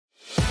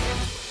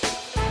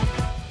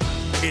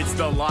It's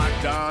the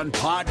Locked On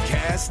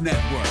Podcast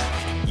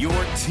Network, your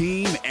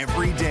team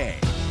every day.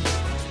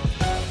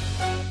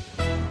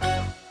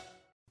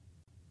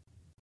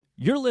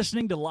 You're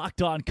listening to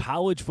Locked On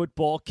College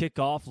Football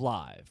Kickoff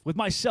Live with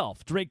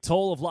myself, Drake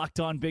Toll of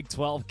Locked On Big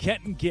 12,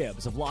 Kenton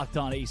Gibbs of Locked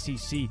On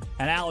ACC,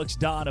 and Alex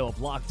Dono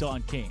of Locked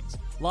On Canes.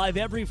 Live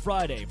every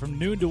Friday from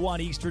noon to 1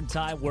 Eastern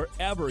Time,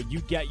 wherever you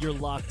get your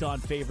Locked On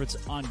favorites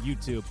on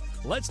YouTube.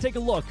 Let's take a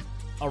look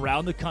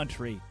around the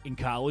country in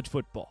college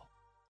football.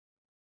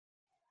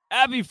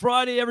 Happy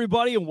Friday,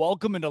 everybody, and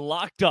welcome into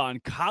Locked On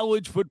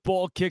College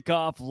Football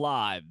Kickoff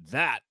Live.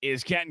 That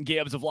is Kenton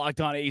Gibbs of Locked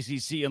On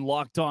ACC and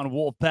Locked On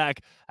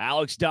Wolfpack,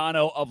 Alex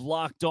Dono of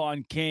Locked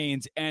On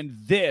Canes, and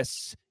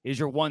this is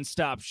your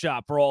one-stop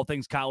shop for all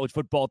things college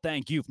football.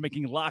 Thank you for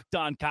making Locked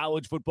On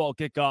College Football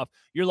Kickoff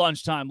your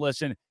lunchtime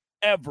listen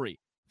every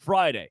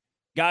Friday.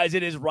 Guys,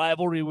 it is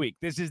rivalry week.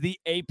 This is the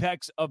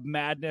apex of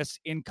madness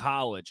in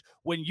college.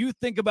 When you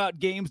think about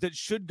games that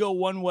should go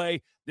one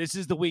way, this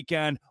is the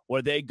weekend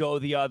where they go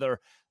the other.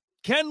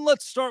 Ken,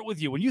 let's start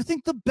with you. When you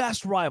think the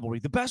best rivalry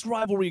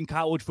in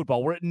college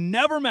football, where it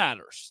never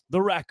matters, the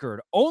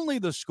record, only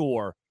the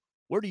score,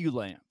 where do you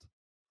land?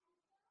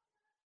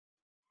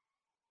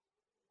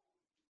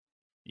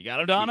 You got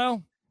it, Dono?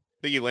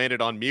 I think you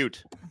landed on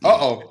mute.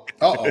 Uh-oh.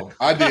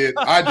 I did.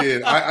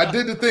 I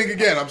did the thing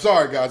again. I'm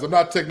sorry, guys. I'm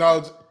not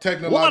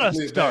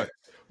technologically advanced.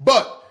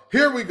 But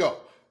here we go.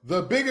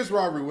 The biggest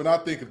rivalry, when I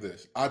think of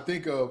this, I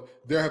think of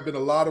there have been a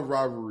lot of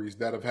rivalries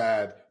that have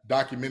had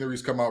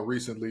documentaries come out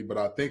recently, but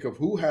I think of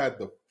who had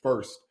the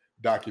first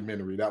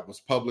documentary that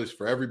was published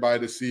for everybody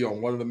to see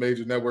on one of the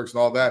major networks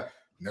and all that.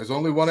 And there's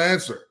only one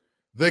answer.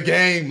 The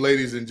Game,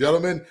 ladies and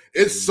gentlemen.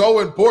 It's so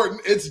important.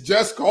 It's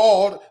just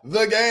called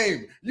The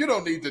Game. You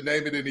don't need to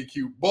name it any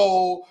cute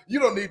bowl. You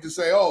don't need to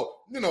say,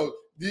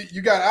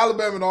 you got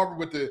Alabama and Auburn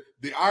with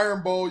the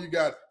Iron Bowl. You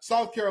got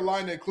South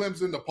Carolina and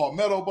Clemson, the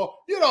Palmetto Bowl.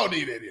 You don't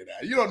need any of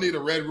that. You don't need a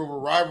Red River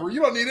rivalry. You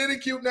don't need any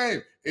cute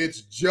name.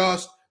 It's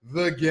just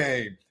The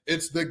Game.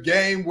 It's the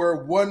game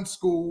where one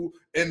school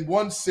in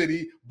one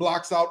city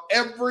blocks out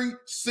every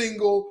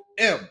single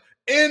M.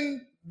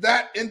 In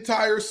that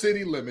entire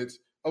city limits,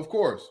 of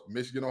course,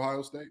 Michigan,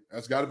 Ohio State.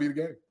 That's got to be the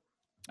game.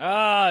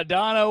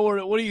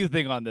 Dono, what do you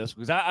think on this?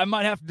 Because I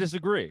might have to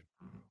disagree.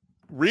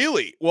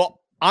 Really? Well,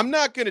 I'm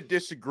not going to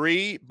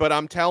disagree, but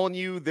I'm telling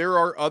you, there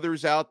are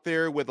others out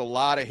there with a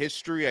lot of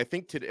history. I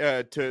think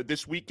to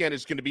this weekend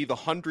is going to be the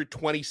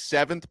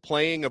 127th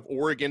playing of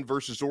Oregon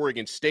versus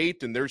Oregon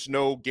State, and there's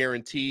no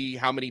guarantee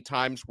how many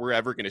times we're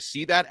ever going to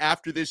see that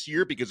after this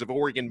year because of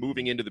Oregon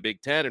moving into the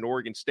Big Ten and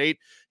Oregon State,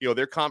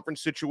 their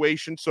conference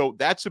situation. So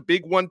that's a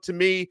big one to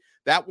me.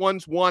 That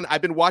one's one.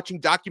 I've been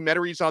watching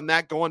documentaries on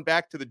that going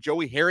back to the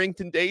Joey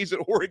Harrington days at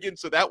Oregon,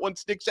 so that one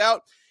sticks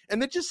out.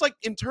 And then just like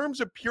in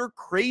terms of pure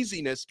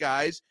craziness,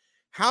 guys,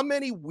 how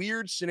many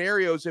weird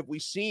scenarios have we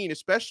seen,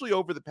 especially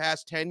over the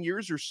past 10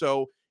 years or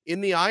so in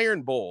the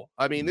Iron Bowl?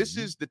 I mean, this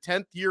is the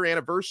 10th year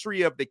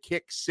anniversary of the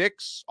Kick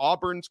Six.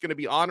 Auburn's going to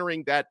be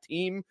honoring that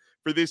team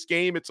for this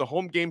game. It's a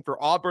home game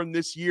for Auburn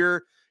this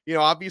year.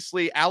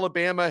 Obviously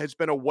Alabama has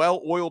been a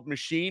well-oiled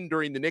machine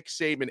during the Nick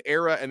Saban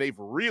era, and they've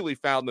really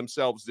found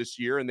themselves this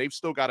year, and they've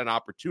still got an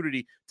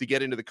opportunity to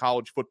get into the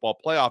college football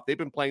playoff. They've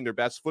been playing their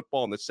best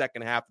football in the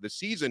second half of the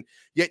season,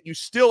 yet you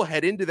still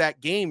head into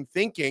that game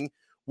thinking,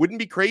 wouldn't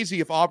be crazy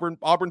if Auburn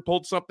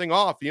pulled something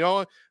off.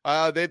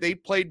 They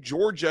played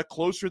Georgia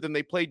closer than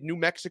they played New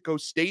Mexico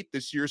State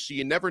this year, so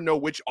you never know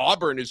which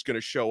Auburn is going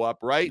to show up,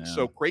 right? Yeah.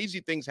 So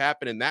crazy things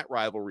happen in that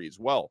rivalry as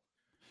well.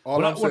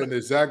 All I'm saying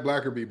is Zach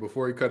Blackerby,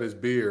 before he cut his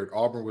beard,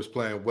 Auburn was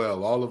playing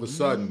well. All of a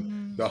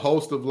sudden, the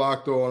host of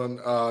Locked On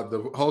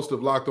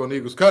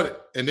Eagles cut it.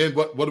 And then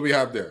what do we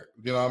have there?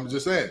 I'm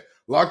just saying,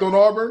 Locked On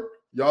Auburn,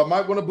 y'all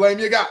might want to blame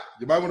your guy.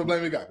 You might want to blame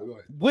your guy. Go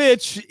ahead.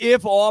 Which,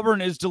 if Auburn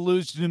is to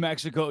lose to New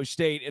Mexico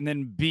State and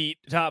then beat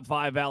top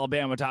 5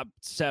 Alabama, top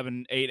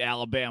 7, 8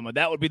 Alabama,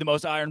 that would be the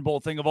most Iron Bowl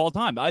thing of all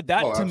time.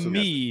 To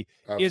me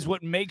is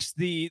what makes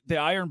the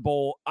Iron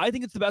Bowl. I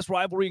think it's the best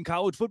rivalry in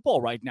college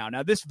football right now.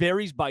 Now, this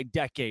varies by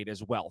decade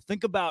as well.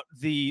 Think about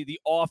the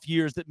off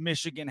years that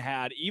Michigan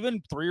had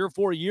even 3 or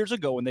 4 years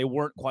ago when they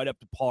weren't quite up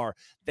to par.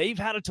 They've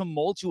had a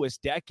tumultuous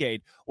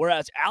decade,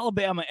 whereas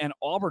Alabama and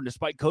Auburn,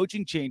 despite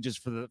coaching changes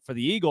for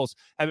the Eagles,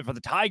 for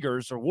the Tigers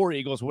or War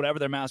Eagles, whatever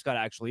their mascot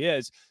actually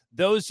is,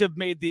 those have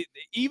made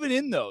even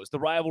in those, the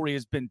rivalry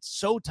has been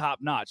so top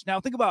notch. Now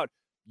think about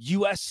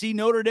USC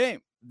Notre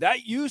Dame.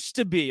 That used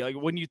to be like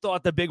when you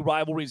thought the big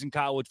rivalries in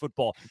college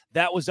football,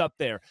 that was up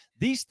there.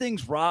 These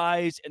things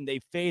rise and they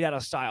fade out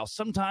of style.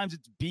 Sometimes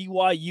it's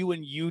BYU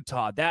and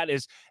Utah.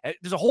 There's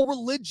a whole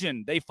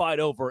religion they fight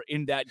over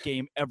in that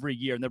game every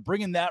year, and they're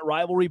bringing that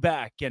rivalry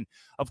back. And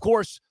of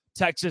course,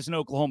 Texas and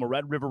Oklahoma,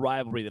 Red River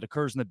rivalry that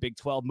occurs in the Big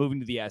 12, moving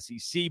to the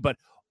SEC. But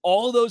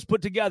all of those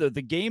put together,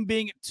 the game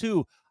being at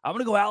 2, I'm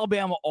going to go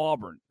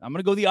Alabama-Auburn. I'm going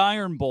to go the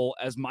Iron Bowl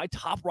as my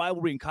top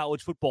rivalry in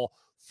college football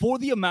for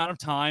the amount of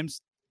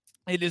times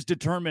it has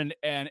determined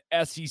an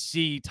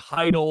SEC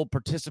title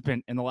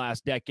participant in the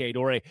last decade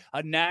or a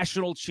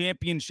national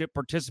championship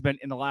participant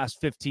in the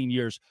last 15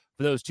 years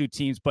for those two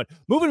teams. But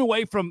moving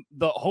away from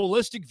the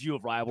holistic view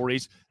of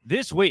rivalries,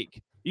 this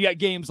week, you got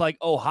games like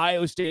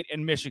Ohio State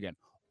and Michigan,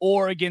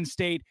 Oregon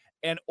State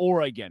and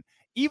Oregon.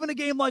 Even a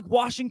game like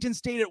Washington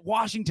State at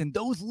Washington,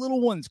 those little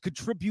ones could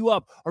trip you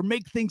up or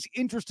make things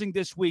interesting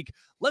this week.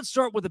 Let's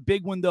start with a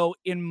big one, though,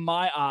 in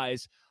my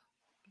eyes,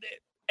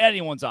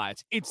 anyone's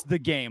eyes. It's the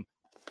game.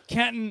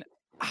 Kenton,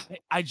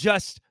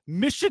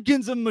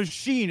 Michigan's a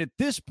machine at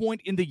this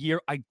point in the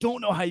year. I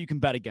don't know how you can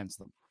bet against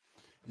them.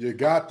 You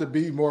got to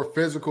be more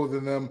physical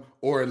than them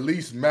or at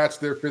least match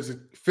their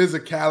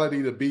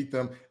physicality to beat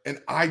them. And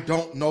I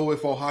don't know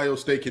if Ohio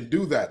State can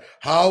do that.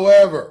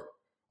 However,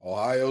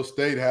 Ohio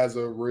State has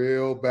a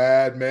real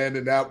bad man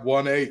in that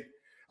 1-8.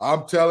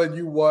 I'm telling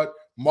you what,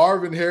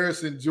 Marvin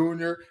Harrison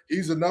Jr.,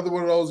 he's another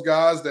one of those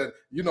guys that,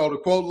 to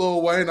quote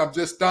Lil Wayne, I'm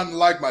just stunting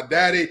like my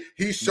daddy.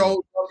 He shows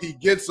up, he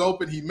gets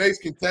open, he makes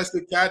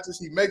contested catches,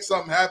 he makes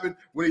something happen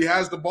when he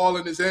has the ball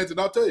in his hands. And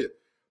I'll tell you,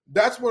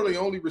 that's one of the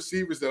only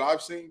receivers that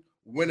I've seen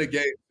win a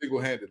game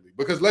single-handedly.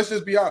 Because let's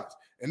just be honest,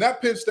 in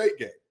that Penn State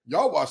game,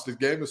 y'all watched this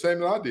game the same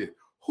that I did.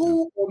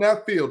 Who on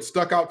that field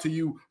stuck out to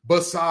you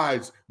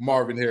besides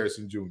Marvin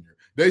Harrison Jr.?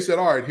 They said,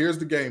 all right, here's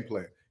the game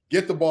plan.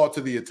 Get the ball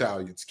to the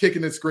Italians,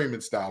 kicking and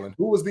screaming style. And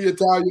who was the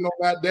Italian on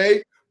that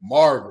day?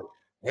 Marvin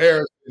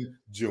Harrison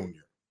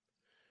Jr.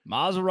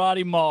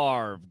 Maserati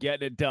Marv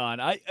getting it done.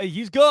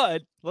 He's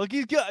good. Look,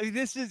 he's good.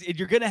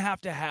 You're going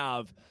to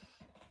have,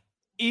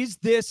 is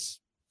this,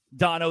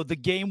 Dono, the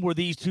game where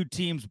these two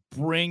teams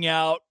bring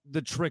out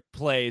the trick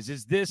plays?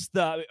 Is this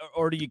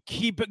or do you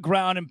keep it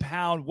ground and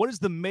pound? What is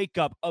the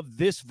makeup of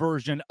this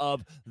version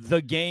of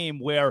the game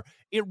where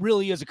it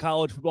really is a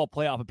college football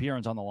playoff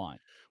appearance on the line?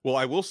 Well,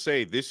 I will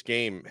say this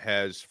game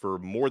has, for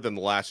more than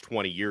the last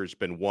 20 years,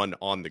 been won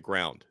on the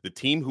ground. The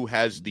team who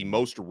has the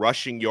most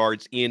rushing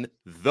yards in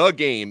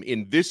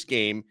this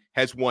game,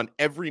 has won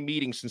every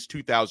meeting since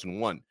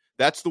 2001.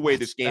 That's the way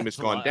this game has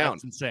gone down.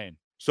 That's insane.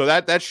 So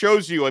that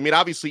shows you,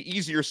 obviously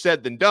easier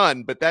said than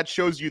done, but that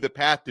shows you the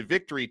path to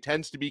victory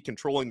tends to be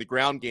controlling the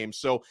ground game.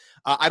 So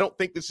I don't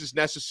think this is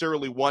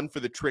necessarily one for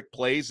the trick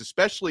plays,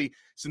 especially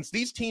since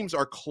these teams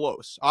are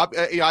close.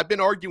 I've been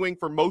arguing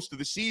for most of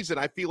the season.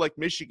 I feel like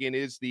Michigan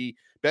is the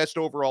best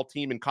overall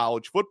team in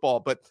college football.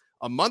 But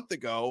a month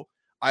ago,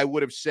 I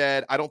would have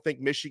said, I don't think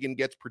Michigan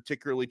gets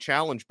particularly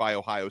challenged by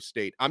Ohio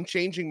State. I'm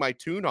changing my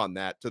tune on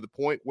that to the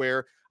point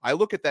where I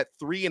look at that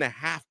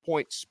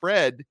 3.5-point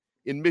spread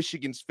in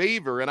Michigan's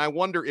favor, and I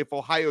wonder if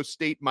Ohio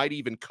State might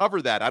even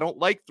cover that. I don't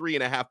like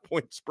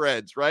 3.5-point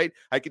spreads, right?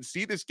 I can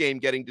see this game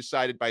getting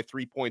decided by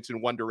 3 points in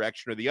one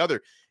direction or the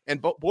other.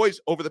 And boys,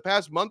 over the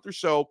past month or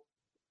so,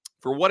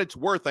 for what it's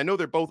worth, I know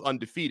they're both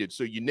undefeated,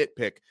 so you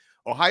nitpick.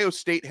 Ohio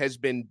State has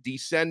been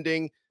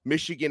descending.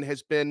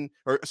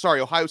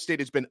 Ohio State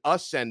has been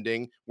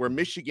ascending, where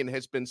Michigan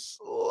has been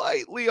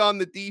slightly on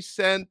the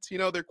descent.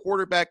 Their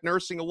quarterback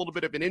nursing a little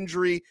bit of an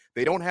injury.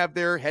 They don't have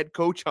their head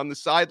coach on the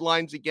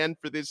sidelines again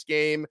for this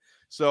game.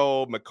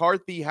 So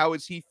McCarthy, how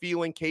is he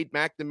feeling? Cade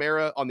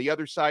McNamara on the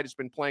other side has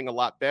been playing a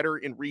lot better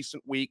in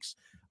recent weeks.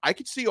 I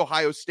could see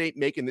Ohio State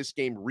making this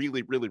game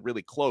really, really,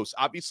 really close.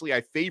 Obviously,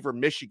 I favor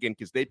Michigan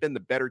because they've been the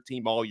better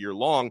team all year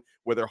long,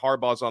 whether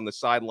Harbaugh's on the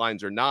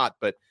sidelines or not.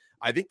 But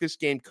I think this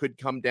game could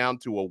come down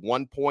to a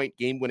 1-point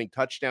game-winning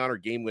touchdown or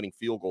game-winning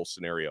field goal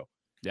scenario.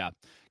 Yeah.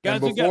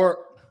 Guys,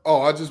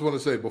 I just want to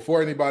say,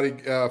 before anybody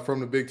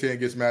from the Big Ten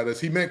gets mad at us,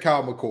 he meant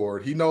Kyle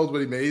McCord. He knows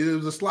what he meant. It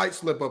was a slight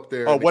slip up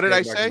there. Oh, what did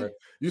I say?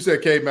 You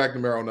said Cade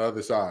McNamara on the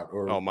other side.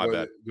 My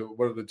bad.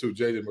 What are the two?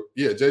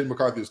 Jaden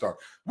McCarthy to start.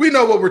 We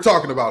know what we're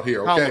talking about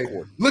here, okay?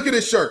 Look at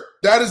his shirt.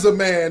 That is a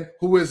man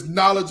who is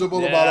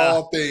knowledgeable about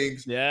all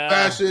things,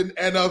 fashion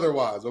and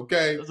otherwise,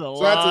 okay? There's a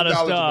lot of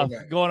stuff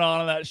going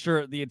on that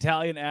shirt. The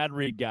Italian ad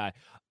read guy.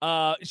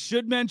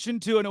 Should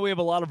mention, too, I know we have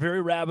a lot of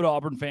very rabid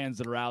Auburn fans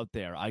that are out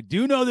there. I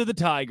do know they're the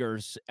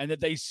Tigers and that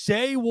they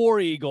say War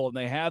Eagle and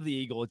they have the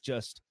Eagle. It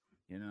just,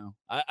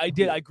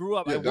 I grew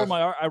up.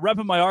 I rep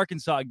in my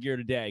Arkansas gear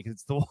today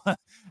because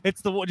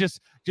it's the one.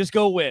 Just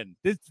go win.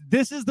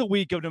 This is the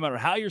week of no matter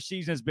how your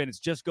season has been. It's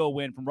just go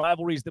win. From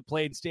rivalries that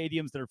played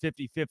stadiums that are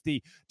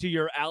 50-50 to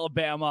your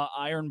Alabama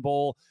Iron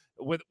Bowl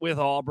with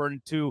Auburn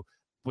to.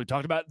 We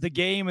talked about the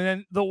game, and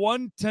then the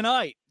one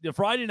tonight, the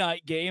Friday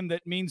night game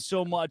that means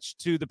so much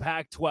to the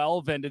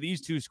Pac-12 and to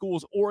these two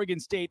schools, Oregon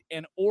State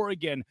and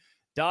Oregon.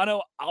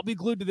 Dono, I'll be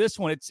glued to this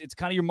one. It's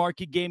kind of your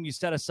marquee game you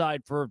set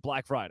aside for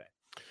Black Friday.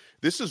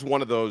 This is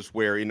one of those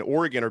where in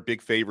Oregon are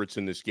big favorites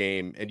in this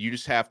game, and you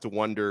just have to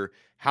wonder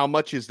how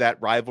much is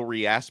that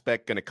rivalry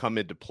aspect going to come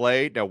into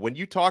play. Now, when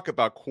you talk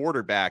about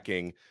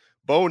quarterbacking,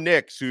 Bo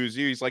Nix,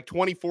 he's like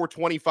 24,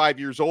 25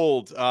 years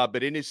old,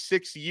 but in his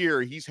 6th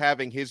year, he's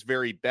having his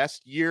very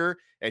best year,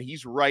 and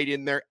he's right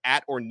in there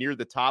at or near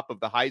the top of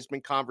the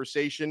Heisman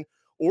conversation.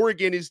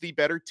 Oregon is the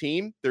better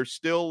team. There's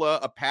still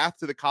a path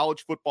to the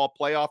college football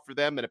playoff for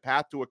them and a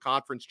path to a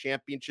conference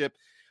championship.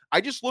 I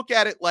just look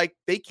at it like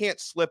they can't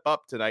slip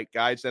up tonight,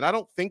 guys. And I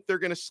don't think they're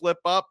going to slip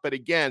up. But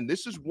again,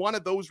 this is one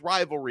of those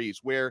rivalries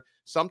where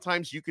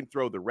sometimes you can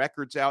throw the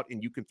records out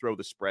and you can throw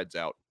the spreads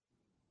out.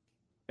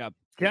 Yeah.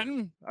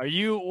 Kenton,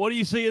 what do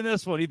you see in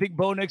this one? Do you think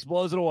Bo Nix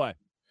blows it away?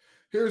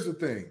 Here's the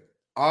thing.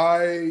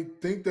 I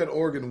think that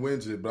Oregon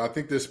wins it, but I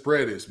think this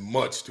spread is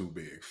much too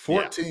big.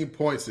 14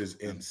 points is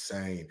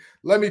insane.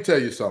 Let me tell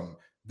you something.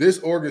 This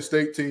Oregon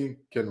State team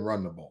can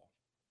run the ball.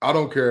 I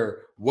don't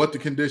care what the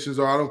conditions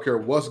are. I don't care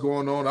what's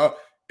going on.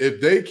 If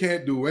they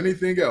can't do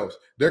anything else,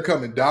 they're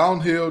coming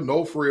downhill,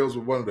 no frills,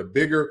 with one of the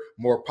bigger,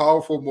 more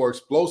powerful, more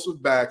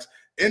explosive backs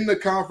in the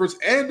conference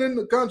and in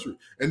the country.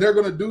 And they're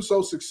going to do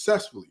so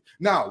successfully.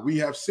 Now, we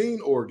have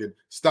seen Oregon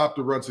stop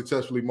the run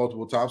successfully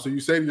multiple times. So you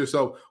say to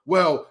yourself,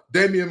 well,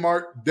 Damian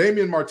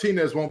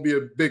Martinez won't be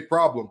a big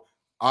problem.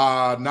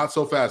 Not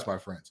so fast, my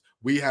friends.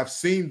 We have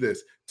seen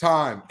this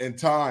time and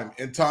time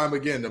and time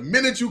again. The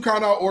minute you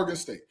count out Oregon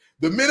State,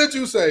 the minute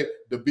you say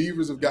the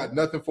Beavers have got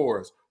nothing for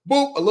us,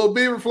 boop, a little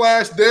Beaver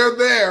flash, they're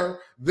there.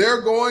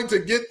 They're going to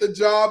get the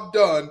job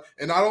done.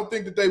 And I don't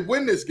think that they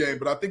win this game,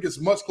 but I think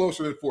it's much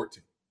closer than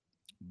 14.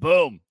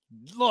 Boom.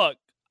 Look,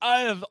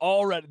 I have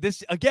already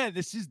this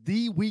is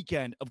the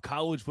weekend of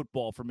college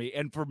football for me.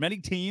 And for many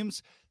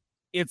teams,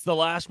 it's the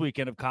last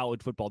weekend of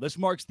college football. This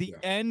marks the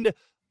end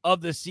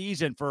of the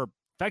season for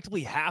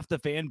effectively half the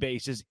fan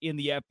bases in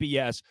the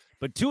FBS.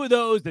 But two of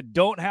those that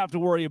don't have to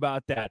worry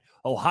about that,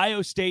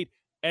 Ohio State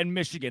and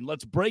Michigan.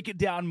 Let's break it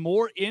down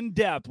more in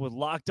depth with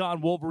Locked On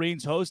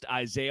Wolverines host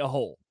Isaiah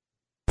Hole.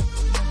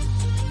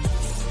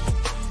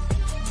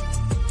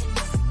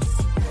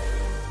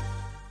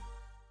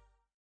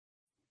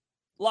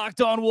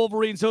 Locked On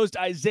Wolverines host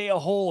Isaiah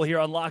Hole here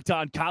on Locked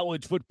On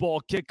College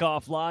Football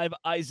Kickoff Live.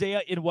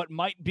 Isaiah, in what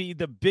might be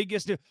the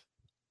biggest...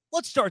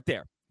 Let's start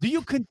there. Do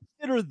you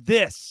consider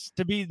this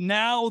to be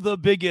now the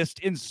biggest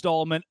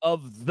installment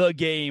of the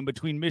game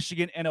between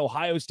Michigan and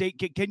Ohio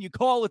State? Can you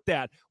call it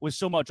that with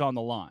so much on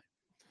the line?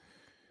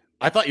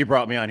 I thought you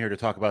brought me on here to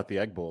talk about the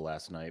Egg Bowl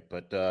last night,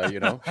 but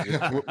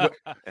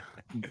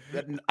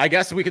I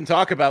guess we can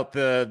talk about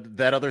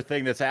that other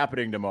thing that's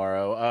happening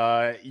tomorrow.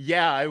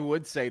 I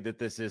would say that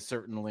this is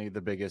certainly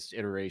the biggest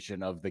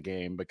iteration of the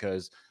game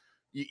because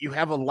you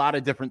have a lot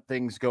of different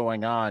things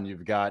going on.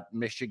 You've got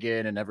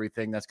Michigan and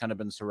everything that's kind of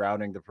been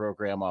surrounding the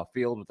program off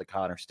field with the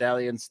Connor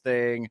Stallions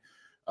thing.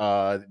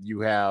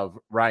 You have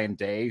Ryan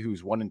Day,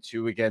 who's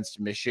 1-2 against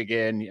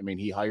Michigan. I mean,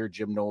 he hired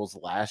Jim Knowles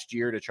last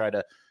year to try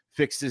to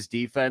fix his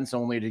defense,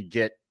 only to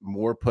get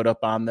more put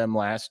up on them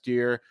last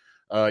year.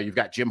 You've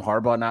got Jim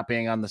Harbaugh not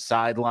being on the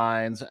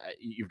sidelines.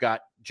 You've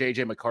got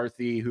J.J.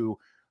 McCarthy, who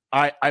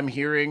I'm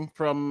hearing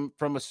from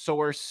a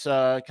source,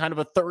 kind of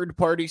a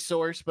third-party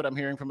source, but I'm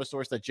hearing from a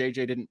source that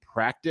J.J. didn't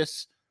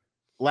practice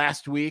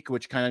last week,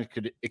 which kind of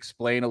could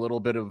explain a little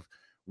bit of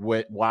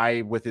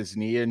why with his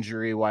knee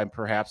injury, why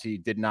perhaps he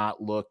did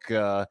not look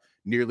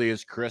nearly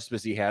as crisp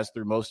as he has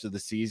through most of the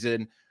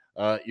season.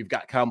 You've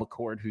got Kyle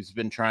McCord, who's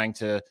been trying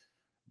to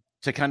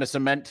kind of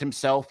cement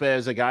himself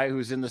as a guy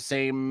who's in the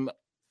same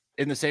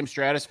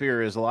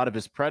stratosphere as a lot of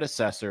his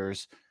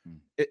predecessors.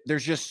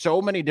 There's just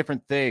so many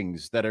different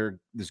things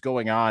that's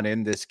going on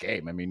in this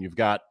game. I mean, you've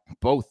got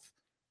both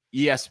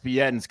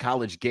ESPN's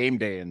College Game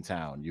Day in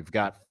town. You've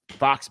got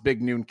Fox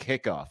Big Noon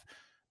Kickoff.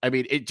 I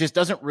mean, it just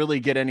doesn't really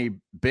get any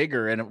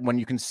bigger. And when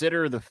you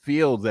consider the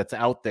field that's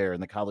out there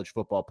in the college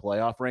football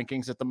playoff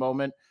rankings at the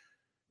moment,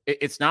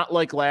 it's not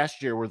like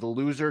last year where the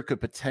loser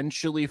could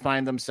potentially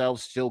find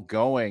themselves still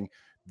going.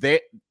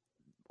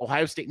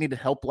 Ohio State needed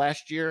help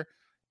last year.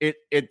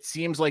 It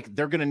seems like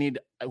they're going to need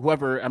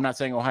whoever, I'm not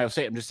saying Ohio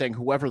State, I'm just saying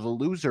whoever the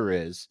loser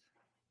is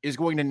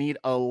going to need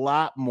a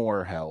lot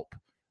more help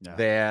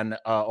than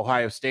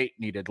Ohio State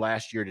needed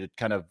last year to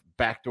kind of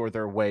backdoor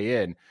their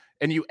way in.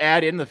 And you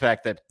add in the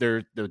fact that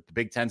the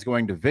Big Ten's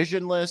going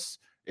divisionless.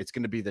 It's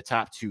going to be the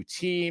top two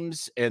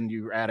teams, and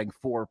you're adding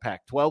 4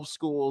 Pac-12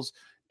 schools,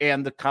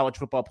 and the college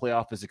football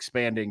playoff is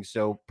expanding.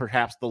 So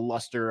perhaps the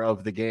luster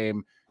of the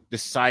game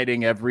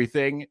deciding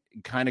everything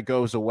kind of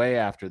goes away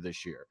after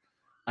this year.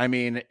 I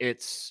mean,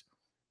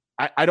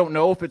 I don't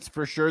know if it's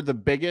for sure the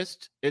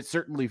biggest. It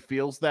certainly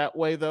feels that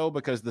way, though,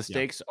 because the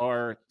stakes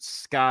are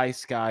sky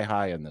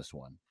high in this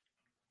one.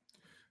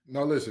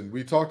 Now, listen,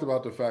 we talked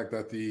about the fact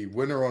that the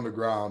winner on the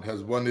ground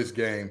has won this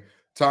game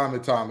time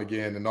and time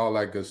again and all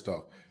that good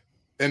stuff.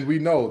 And we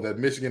know that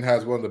Michigan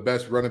has one of the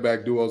best running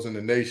back duos in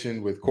the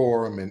nation with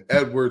Corum and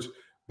Edwards.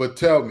 But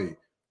tell me,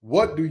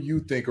 what do you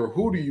think, or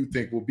who do you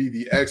think will be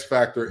the X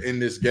factor in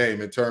this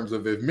game in terms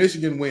of if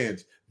Michigan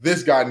wins,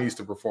 this guy needs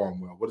to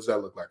perform well? What does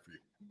that look like for you?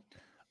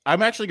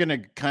 I'm actually going to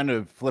kind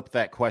of flip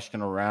that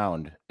question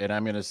around, and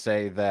I'm going to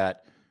say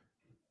that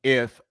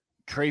if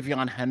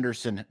Travion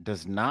Henderson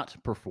does not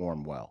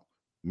perform well,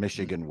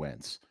 Michigan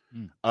wins.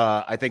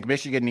 I think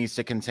Michigan needs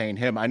to contain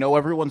him. I know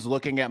everyone's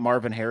looking at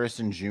Marvin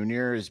Harrison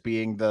Jr. as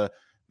being the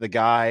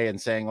guy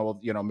and saying, oh,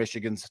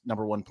 Michigan's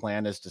number one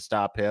plan is to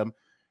stop him.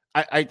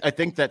 I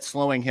think that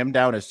slowing him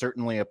down is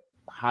certainly a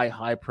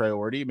high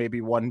priority, maybe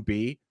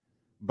 1B.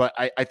 But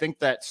I think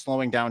that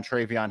slowing down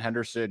Travion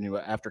Henderson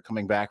after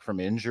coming back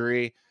from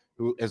injury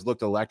who has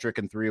looked electric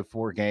in 3 of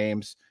 4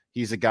 games.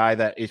 He's a guy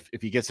that if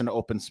he gets into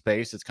open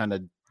space, it's kind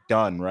of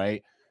done,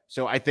 right?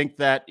 So I think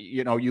that,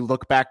 you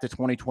look back to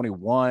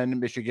 2021,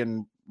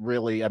 Michigan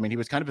really, he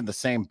was kind of in the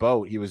same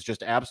boat. He was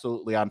just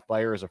absolutely on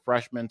fire as a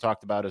freshman,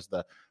 talked about as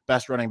the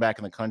best running back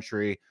in the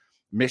country.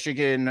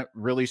 Michigan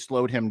really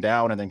slowed him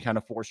down and then kind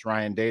of forced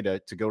Ryan Day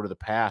to go to the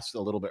pass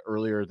a little bit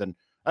earlier than,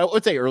 I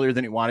would say earlier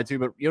than he wanted to,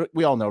 but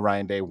we all know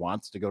Ryan Day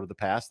wants to go to the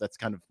pass. That's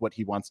kind of what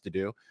he wants to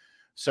do.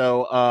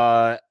 So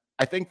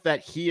I think that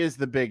he is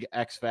the big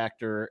X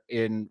factor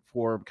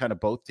for kind of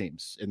both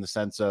teams in the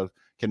sense of,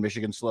 can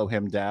Michigan slow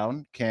him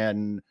down?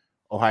 Can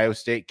Ohio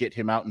State get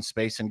him out in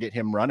space and get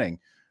him running?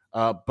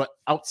 But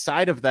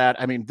outside of that,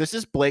 this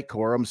is Blake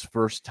Corum's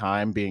first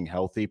time being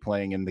healthy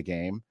playing in the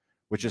game,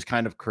 which is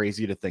kind of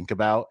crazy to think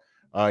about.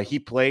 He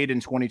played in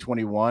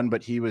 2021,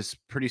 but he was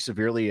pretty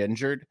severely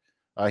injured.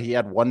 He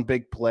had one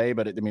big play,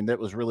 but that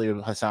was really a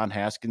Hassan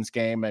Haskins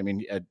game.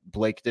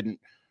 Blake didn't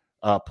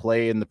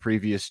play in the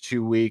previous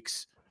 2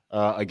 weeks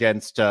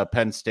against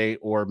Penn State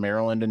or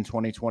Maryland in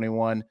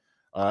 2021.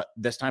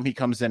 This time he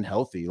comes in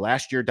healthy.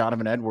 Last year,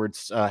 Donovan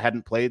Edwards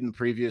hadn't played in the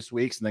previous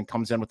weeks and then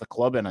comes in with a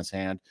club in his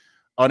hand,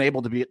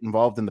 unable to be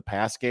involved in the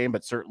pass game,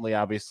 but certainly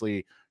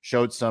obviously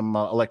showed some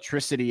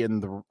electricity in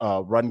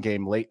the run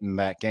game late in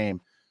that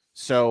game.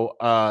 So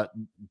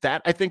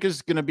that I think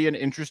is going to be an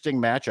interesting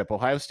matchup.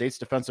 Ohio State's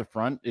defensive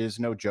front is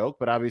no joke,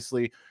 but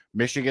obviously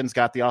Michigan's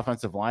got the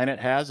offensive line it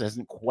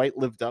hasn't quite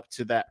lived up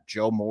to that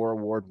Joe Moore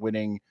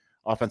award-winning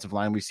offensive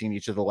line we've seen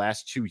each of the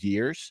last 2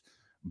 years.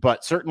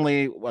 But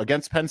certainly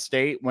against Penn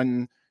State,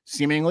 when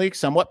seemingly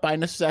somewhat by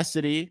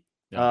necessity,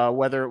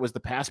 whether it was the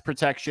pass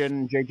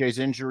protection, JJ's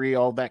injury,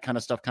 all that kind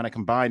of stuff kind of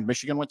combined,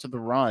 Michigan went to the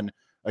run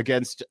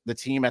against the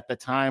team at the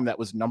time that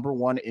was number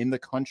 1 in the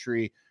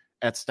country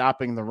at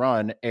stopping the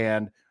run.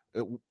 And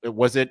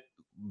was it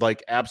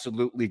like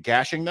absolutely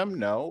gashing them?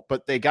 No,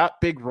 but they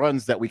got big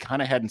runs that we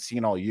kind of hadn't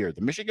seen all year.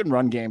 The Michigan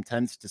run game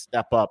tends to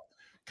step up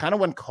kind of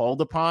when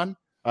called upon.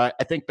 I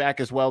think back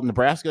as well,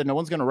 Nebraska, no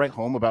one's going to write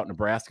home about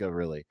Nebraska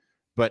really.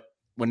 But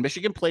when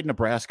Michigan played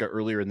Nebraska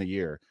earlier in the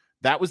year,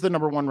 that was the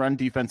number 1 run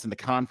defense in the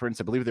conference.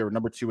 I believe they were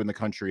number 2 in the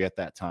country at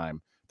that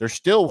time. They're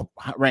still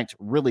ranked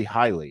really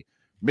highly.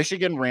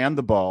 Michigan ran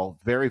the ball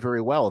very, very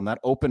well, and that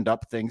opened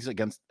up things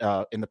against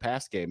in the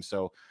pass game.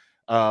 So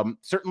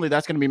certainly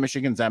that's going to be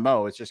Michigan's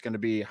MO. It's just going to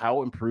be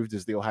how improved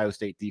is the Ohio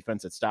State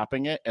defense at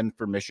stopping it. And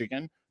for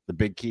Michigan, the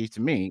big key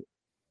to me,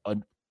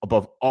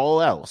 above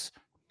all else,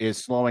 is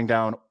slowing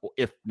down,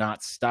 if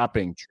not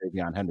stopping,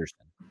 Travion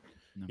Henderson.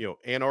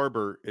 Ann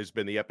Arbor has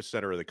been the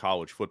epicenter of the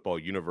college football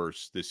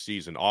universe this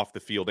season, off the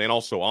field and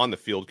also on the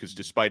field, because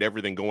despite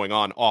everything going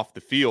on off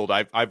the field,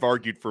 I've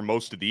argued for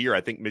most of the year,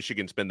 I think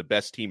Michigan's been the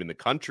best team in the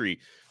country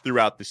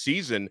throughout the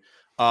season.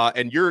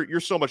 And you're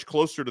so much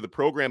closer to the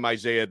program,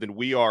 Isaiah, than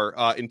we are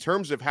in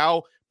terms of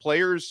how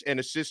players and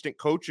assistant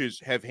coaches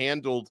have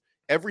handled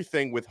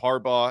everything with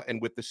Harbaugh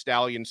and with the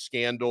Stallion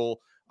scandal.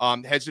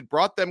 Has it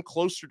brought them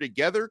closer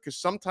together? Because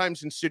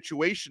sometimes in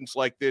situations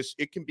like this,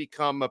 it can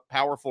become a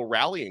powerful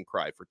rallying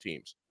cry for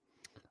teams.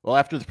 Well,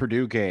 after the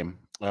Purdue game,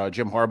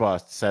 Jim Harbaugh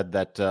said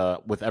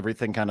that with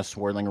everything kind of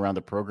swirling around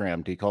the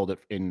program, he called it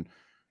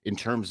in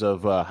terms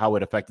of how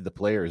it affected the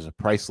players, a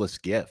priceless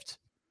gift.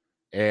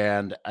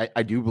 And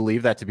I do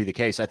believe that to be the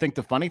case. I think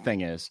the funny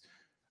thing is,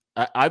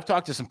 I've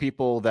talked to some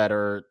people that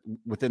are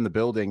within the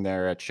building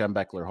there at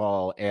Schembechler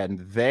Hall,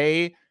 and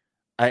they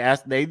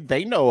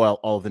know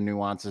all the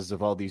nuances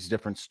of all these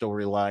different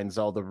storylines,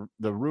 all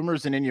the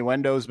rumors and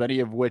innuendos, many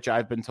of which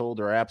I've been told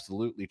are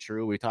absolutely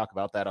true. We talk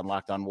about that on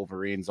Locked On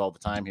Wolverines all the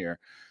time here.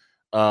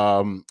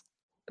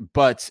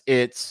 But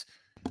it's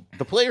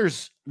the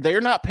players,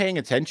 they're not paying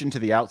attention to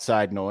the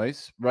outside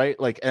noise, right?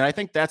 And I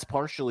think that's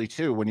partially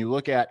too, when you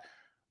look at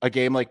a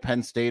game like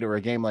Penn State or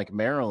a game like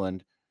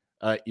Maryland,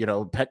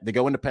 they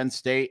go into Penn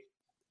State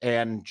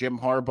and Jim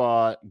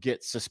Harbaugh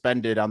gets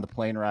suspended on the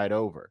plane ride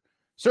over.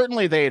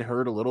 Certainly they had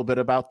heard a little bit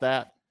about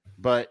that,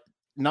 but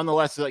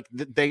nonetheless,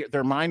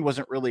 their mind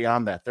wasn't really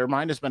on that. Their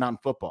mind has been on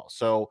football.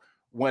 So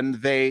when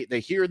they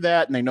hear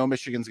that and they know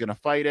Michigan's going to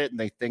fight it and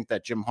they think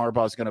that Jim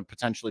Harbaugh is going to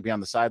potentially be on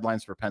the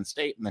sidelines for Penn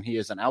State and then he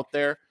isn't out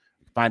there,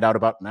 find out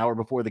about an hour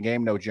before the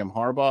game, no Jim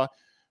Harbaugh.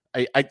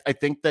 I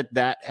think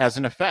that has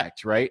an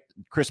effect, right?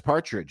 Chris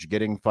Partridge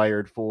getting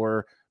fired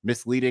for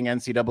misleading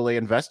NCAA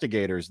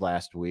investigators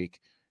last week.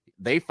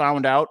 They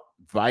found out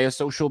via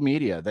social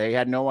media. They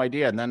had no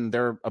idea. And then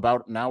they're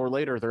about an hour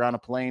later, they're on a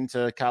plane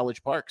to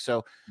College Park.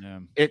 So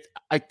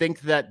I think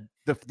that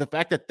the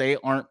fact that they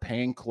aren't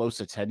paying close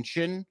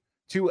attention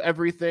to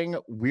everything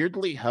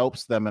weirdly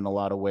helps them in a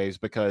lot of ways,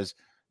 because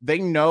they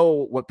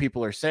know what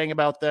people are saying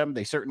about them.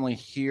 They certainly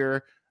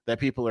hear that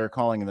people are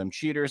calling them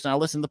cheaters. Now,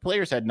 listen, the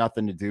players had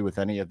nothing to do with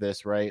any of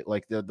this, right?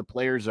 Like the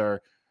players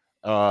are,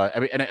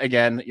 and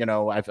again,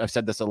 I've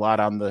said this a lot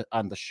on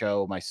the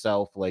show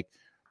myself, like,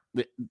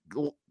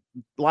 a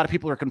lot of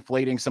people are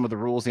conflating some of the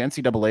rules. The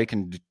NCAA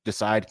can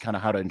decide kind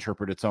of how to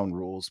interpret its own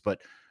rules, but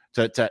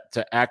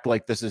to act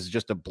like this is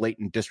just a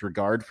blatant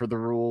disregard for the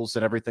rules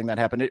and everything that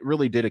happened. It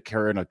really did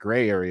occur in a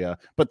gray area,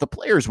 but the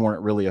players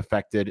weren't really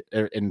affected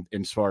in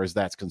as far as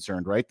that's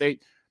concerned, right?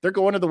 They're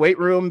going to the weight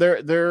room,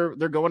 they're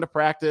going to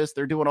practice,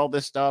 they're doing all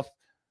this stuff.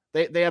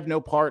 They have no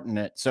part in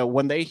it. So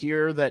when they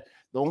hear that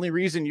the only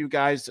reason you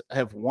guys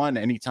have won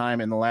any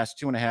time in the last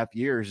 2.5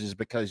 years is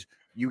because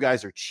you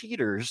guys are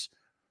cheaters,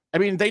 I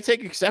mean, they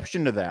take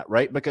exception to that,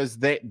 right? Because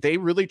they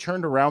really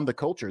turned around the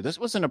culture. This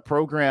wasn't a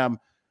program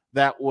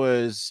that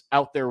was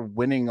out there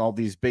winning all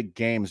these big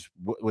games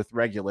with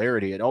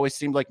regularity. It always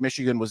seemed like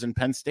Michigan was in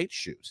Penn State's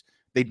shoes.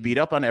 They'd beat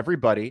up on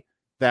everybody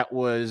that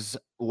was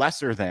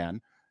lesser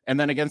than, and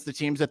then against the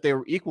teams that they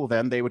were equal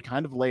than, they would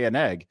kind of lay an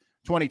egg.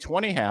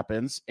 2020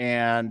 happens,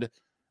 and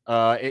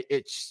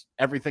it's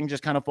everything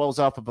just kind of falls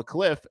off of a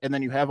cliff. And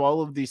then you have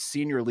all of these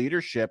senior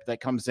leadership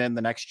that comes in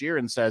the next year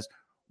and says,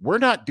 we're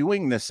not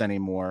doing this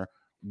anymore.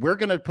 We're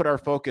going to put our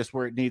focus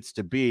where it needs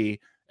to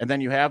be. And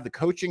then you have the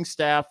coaching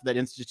staff that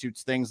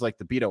institutes things like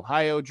the Beat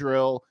Ohio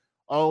drill,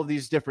 all of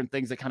these different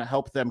things that kind of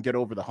help them get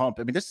over the hump.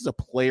 I mean, this is a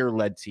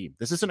player-led team.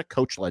 This isn't a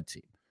coach-led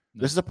team.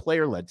 This is a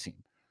player-led team.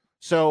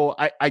 So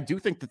I do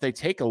think that they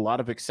take a lot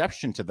of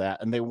exception to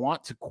that, and they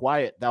want to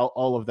quiet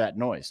all of that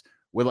noise.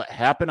 Will it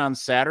happen on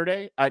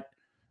Saturday? I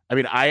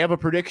mean, I have a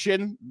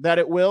prediction that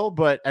it will,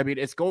 but I mean,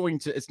 it's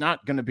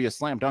not going to be a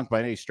slam dunk by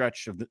any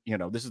stretch of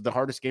this is the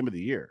hardest game of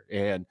the year.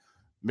 And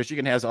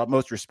Michigan has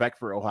utmost respect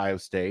for Ohio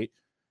State.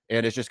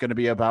 And it's just going to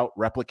be about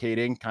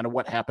replicating kind of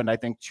what happened, I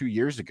think, 2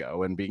 years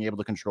ago and being able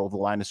to control the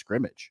line of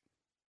scrimmage.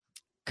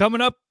 Coming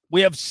up,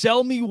 we have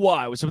Sell Me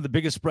Why with some of the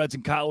biggest spreads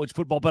in college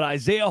football. But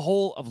Isaiah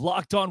Hull of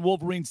Locked On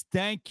Wolverines,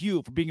 thank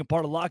you for being a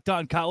part of Locked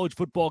On College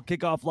Football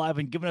Kickoff Live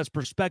and giving us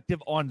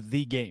perspective on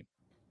the game.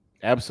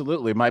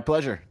 Absolutely. My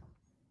pleasure.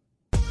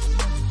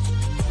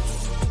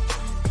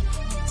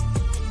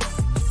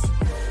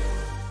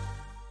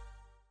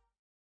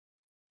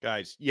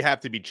 Guys, you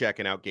have to be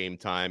checking out Game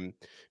Time.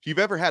 If you've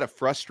ever had a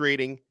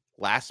frustrating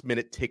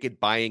last-minute ticket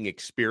buying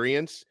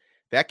experience,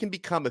 that can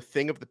become a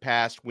thing of the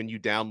past when you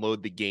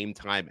download the Game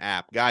Time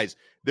app. Guys,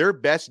 their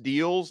best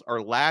deals are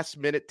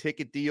last-minute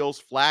ticket deals,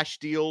 flash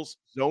deals,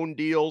 zone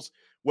deals,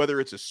 whether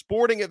it's a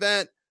sporting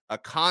event, a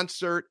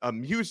concert, a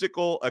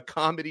musical, a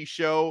comedy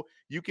show.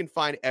 You can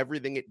find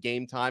everything at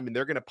Game Time, and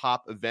they're going to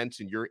pop events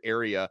in your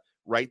area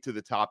right to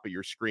the top of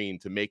your screen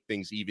to make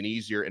things even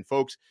easier. And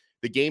folks,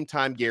 the Game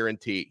Time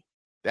guarantee.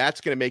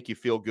 That's going to make you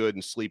feel good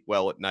and sleep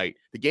well at night.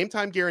 The Game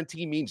Time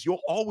guarantee means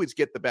you'll always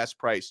get the best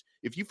price.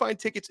 If you find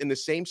tickets in the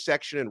same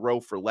section and row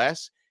for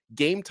less,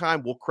 Game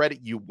Time will credit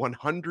you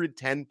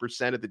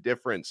 110% of the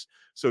difference.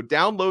 So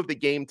download the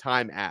Game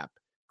Time app,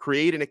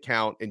 create an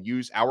account, and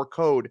use our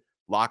code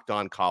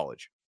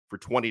LOCKEDONCollege for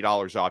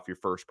 $20 off your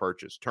first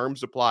purchase.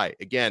 Terms apply.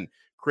 Again,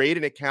 create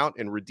an account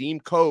and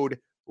redeem code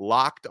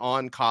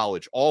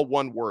LOCKEDONCollege, all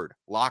one word,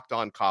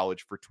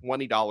 LOCKEDONCollege for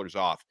 $20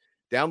 off.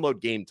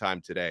 Download Game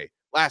Time today.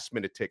 Last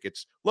minute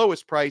tickets,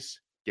 lowest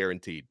price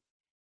guaranteed.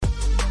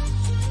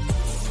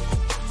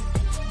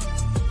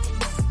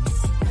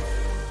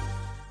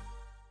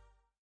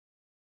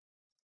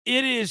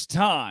 It is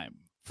time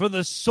for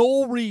the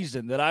sole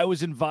reason that I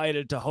was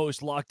invited to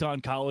host Locked On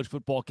College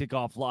Football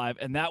Kickoff Live,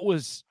 and that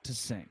was to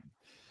sing.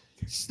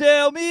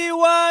 Tell me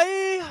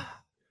why.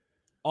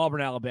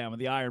 Auburn, Alabama,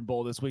 the Iron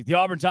Bowl this week. The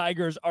Auburn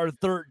Tigers are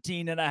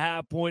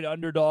 13.5-point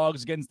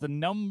underdogs against the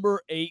number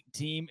 8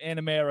 team in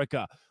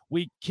America.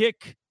 We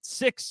kick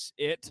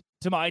it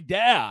to my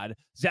dad,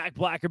 Zach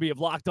Blackerby of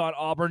Locked On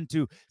Auburn,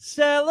 to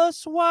sell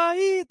us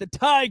why the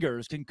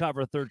Tigers can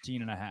cover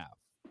 13.5.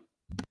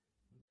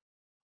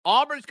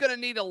 Auburn's going to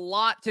need a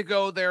lot to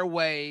go their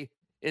way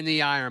in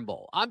the Iron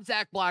Bowl. I'm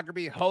Zach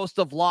Blackerby, host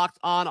of Locked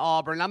On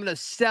Auburn. I'm going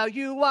to sell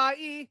you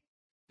why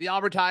the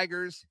Auburn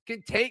Tigers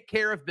can take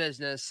care of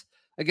business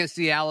against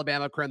the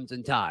Alabama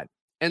Crimson Tide.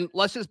 And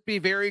let's just be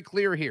very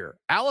clear here.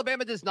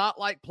 Alabama does not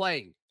like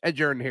playing at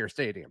Jordan-Hare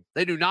Stadium.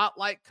 They do not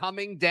like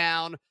coming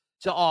down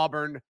to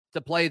Auburn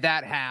to play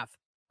that half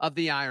of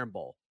the Iron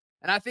Bowl.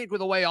 And I think with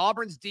the way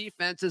Auburn's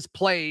defense is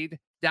played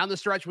down the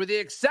stretch, with the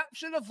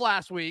exception of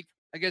last week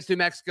against New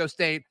Mexico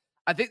State,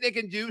 I think they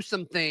can do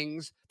some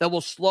things that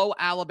will slow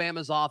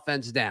Alabama's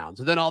offense down.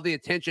 So then all the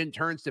attention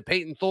turns to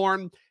Peyton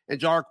Thorne and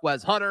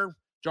Jarquez Hunter.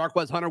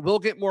 Jarquez Hunter will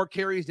get more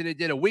carries than he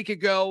did a week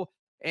ago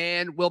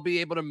and will be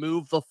able to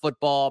move the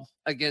football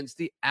against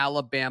the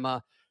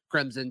Alabama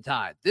Crimson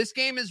Tide. This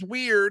game is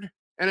weird,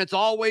 and it's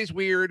always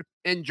weird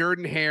in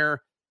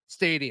Jordan-Hare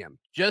Stadium.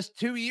 Just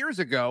 2 years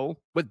ago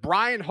with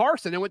Brian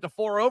Harsin, it went to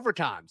 4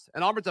 overtimes,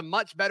 and Auburn's a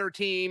much better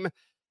team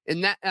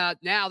in that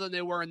now than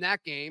they were in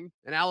that game,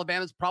 and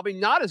Alabama's probably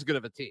not as good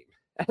of a team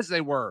as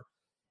they were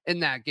in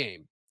that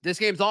game. This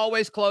game's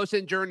always close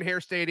in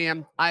Jordan-Hare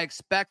Stadium. I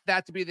expect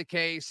that to be the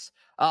case.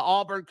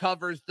 Auburn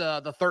covers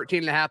the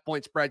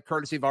 13.5-point spread,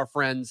 courtesy of our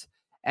friends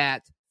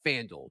at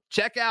FanDuel.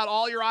 Check out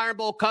all your Iron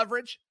Bowl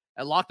coverage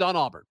at Locked On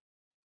Auburn.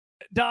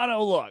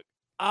 Dono, look,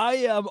 I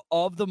am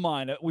of the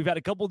mind. We've had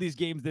a couple of these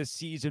games this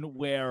season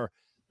where,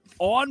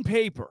 on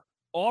paper,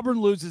 Auburn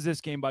loses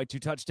this game by 2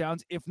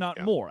 touchdowns, if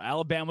not more.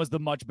 Alabama's the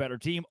much better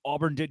team.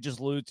 Auburn did just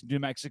lose to New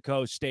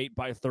Mexico State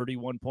by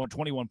 21 points,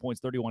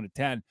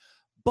 31-10.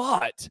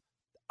 But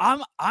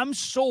I'm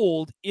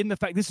sold in the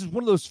fact this is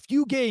one of those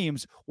few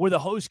games where the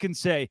host can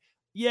say,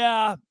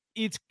 yeah,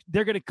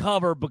 they're going to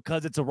cover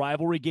because it's a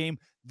rivalry game.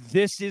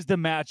 This is the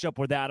matchup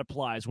where that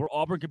applies, where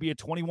Auburn could be a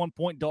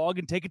 21-point dog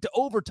and take it to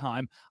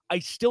overtime. I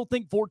still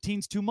think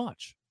 14's too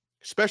much.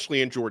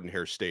 Especially in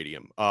Jordan-Hare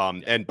Stadium.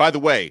 And by the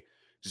way,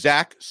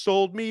 Zach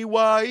sold me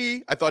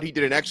YE. I thought he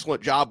did an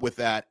excellent job with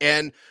that.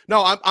 And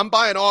no, I'm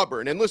buying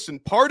Auburn. And listen,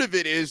 part of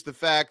it is the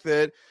fact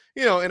that,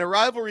 in a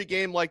rivalry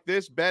game like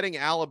this, betting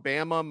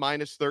Alabama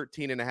minus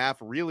 13.5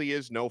 really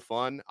is no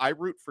fun. I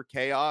root for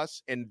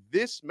chaos. And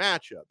this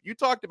matchup, you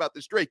talked about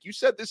this, Drake. You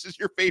said this is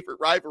your favorite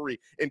rivalry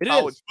in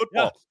college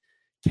football.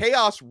 Yeah.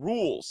 Chaos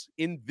rules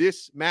in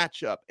this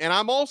matchup. And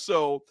I'm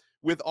also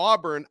with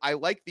Auburn. I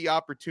like the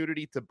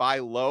opportunity to buy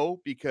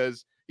low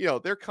because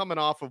they're coming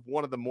off of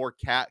one of the more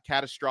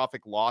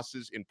catastrophic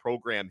losses in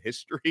program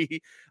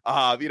history.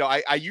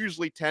 I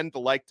usually tend to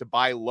like to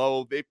buy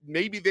low.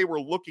 Maybe they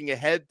were looking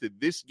ahead to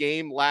this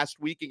game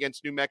last week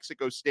against New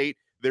Mexico State.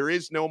 There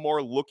is no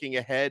more looking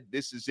ahead.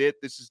 This is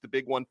it. This is the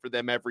big one for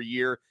them every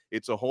year.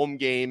 It's a home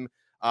game.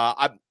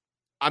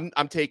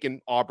 I'm taking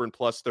Auburn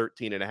plus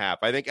 13.5.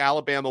 I think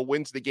Alabama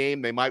wins the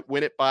game. They might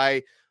win it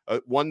by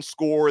one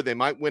score. They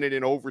might win it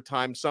in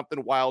overtime.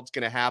 Something wild's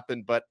going to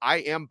happen, but I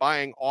am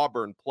buying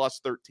Auburn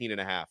plus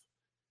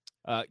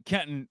 13.5.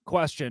 Kenton,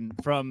 question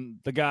from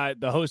the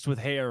host with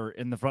hair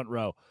in the front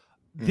row.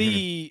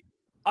 The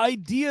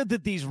idea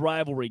that these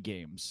rivalry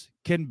games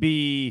can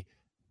be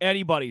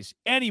anybody's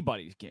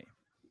game.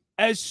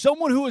 As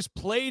someone who has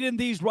played in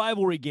these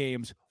rivalry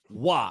games,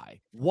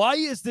 why? Why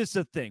is this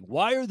a thing?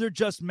 Why are there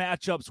just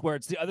matchups where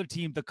it's the other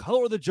team, the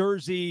color of the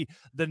jersey,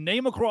 the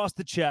name across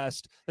the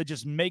chest that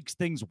just makes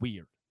things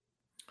weird?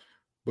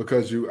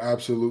 Because you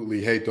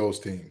absolutely hate those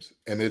teams.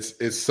 And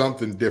it's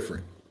something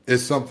different.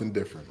 It's something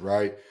different,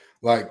 right?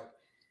 Like,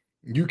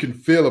 you can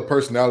feel a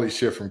personality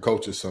shift from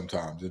coaches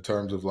sometimes in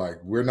terms of like,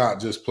 we're not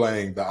just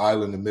playing the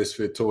Island of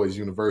Misfit Toys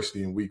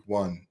University in week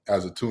 1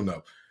 as a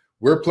tune-up.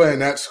 We're playing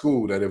that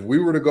school that if we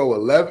were to go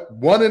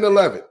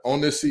 1-11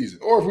 on this season,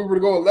 or if we were to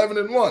go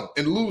 11-1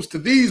 and lose to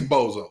these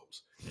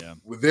bozos,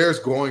 there's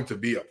going to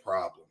be a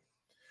problem.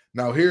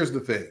 Now, here's the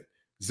thing.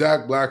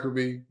 Zach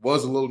Blackerby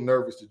was a little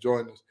nervous to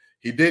join us.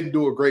 He didn't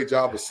do a great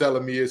job of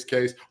selling me his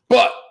case,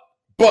 but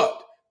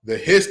the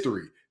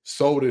history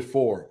sold it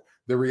for him.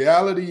 The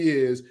reality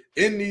is,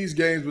 in these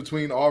games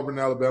between Auburn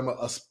and Alabama,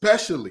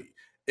 especially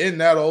in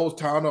that old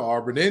town of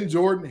Auburn, in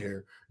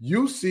Jordan-Hare,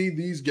 you see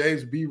these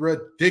games be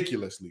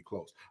ridiculously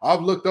close.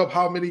 I've looked up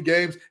how many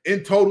games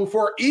in total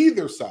for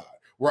either side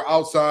were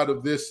outside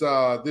of this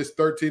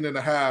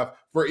 13.5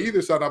 for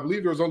either side. I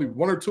believe there was only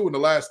 1 or 2 in the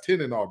last 10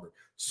 in Auburn.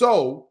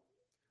 So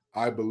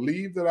I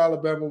believe that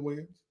Alabama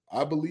wins.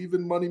 I believe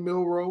in Money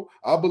Mill Row.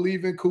 I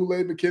believe in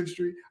Kool-Aid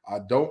McKinstry. I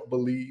don't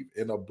believe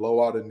in a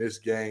blowout in this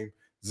game.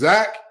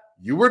 Zach,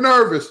 you were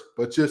nervous,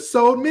 but you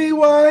sold me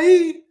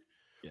YE.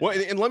 Well,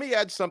 and let me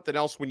add something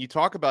else when you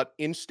talk about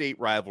in-state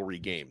rivalry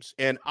games.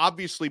 And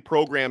obviously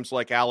programs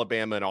like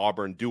Alabama and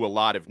Auburn do a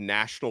lot of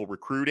national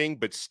recruiting,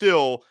 but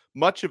still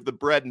much of the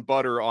bread and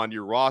butter on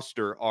your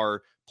roster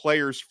are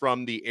players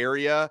from the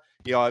area.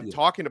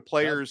 Talking to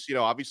players,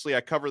 obviously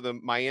I cover the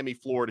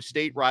Miami-Florida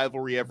State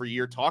rivalry every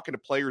year, talking to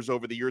players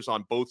over the years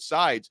on both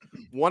sides.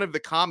 One of the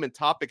common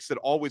topics that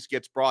always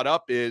gets brought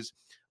up is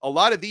a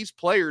lot of these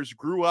players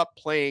grew up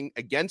playing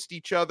against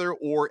each other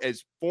or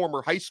as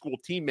former high school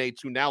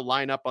teammates who now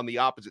line up on the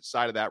opposite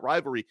side of that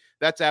rivalry.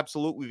 That's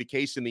absolutely the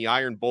case in the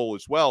Iron Bowl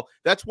as well.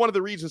 That's one of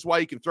the reasons why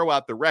you can throw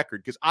out the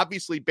record, because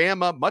obviously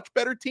Bama, much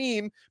better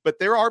team, but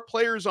there are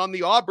players on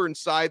the Auburn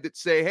side that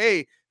say,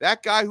 hey,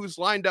 that guy who's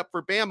lined up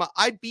for Bama,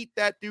 I beat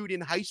that dude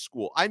in high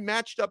school. I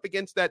matched up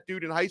against that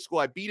dude in high school.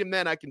 I beat him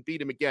then. I can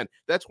beat him again.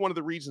 That's one of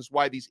the reasons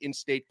why these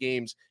in-state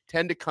games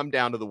tend to come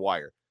down to the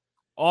wire.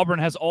 Auburn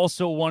has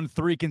also won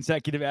 3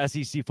 consecutive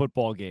SEC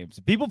football games.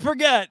 People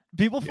forget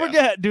due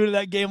to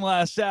that game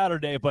last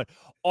Saturday, but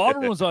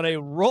Auburn was on a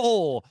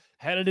roll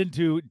headed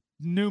into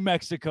New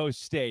Mexico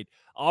State.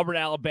 Auburn,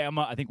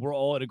 Alabama, I think we're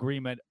all in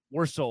agreement.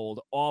 We're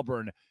sold.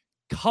 Auburn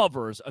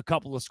covers a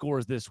couple of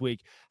scores this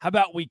week. How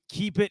about we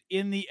keep it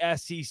in the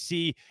SEC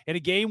in a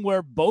game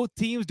where both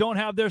teams don't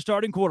have their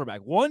starting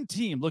quarterback? One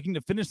team looking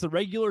to finish the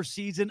regular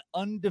season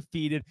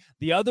undefeated.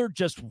 The other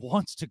just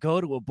wants to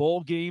go to a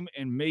bowl game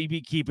and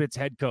maybe keep its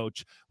head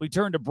coach. We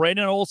turn to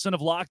Brandon Olson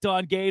of Locked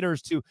On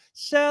Gators to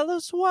sell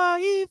us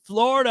why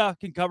Florida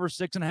can cover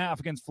 6.5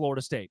 against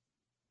Florida State.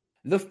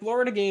 The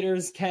Florida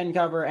Gators can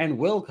cover and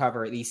will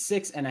cover the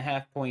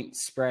 6.5 point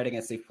spread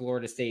against the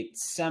Florida State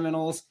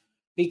Seminoles.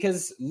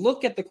 Because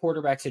look at the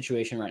quarterback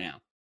situation right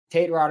now.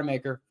 Tate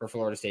Rodemaker for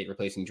Florida State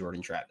replacing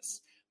Jordan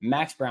Travis.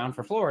 Max Brown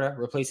for Florida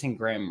replacing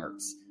Graham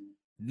Mertz.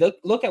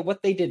 Look at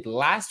what they did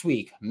last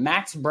week.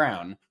 Max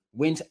Brown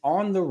went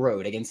on the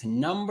road against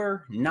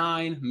number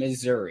 9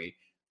 Missouri,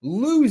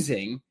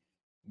 losing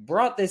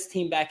brought this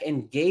team back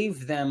and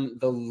gave them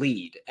the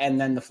lead. And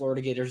then the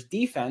Florida Gators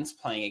defense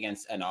playing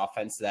against an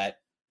offense that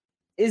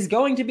is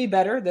going to be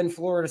better than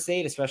Florida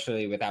State,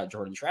 especially without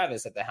Jordan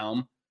Travis at the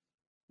helm.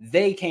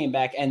 They came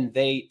back and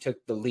they took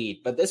the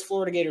lead. But this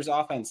Florida Gators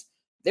offense,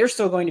 they're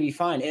still going to be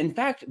fine. In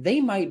fact, they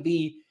might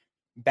be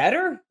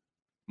better,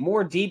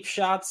 more deep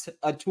shots,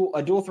 a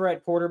dual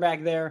threat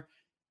quarterback there.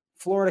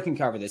 Florida can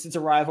cover this. It's a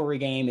rivalry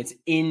game. It's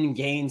in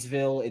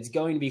Gainesville. It's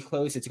going to be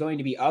close. It's going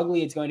to be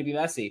ugly. It's going to be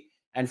messy.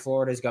 And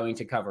Florida is going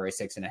to cover a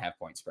 6.5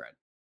 point spread.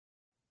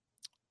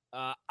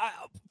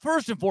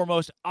 First and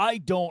foremost, I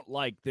don't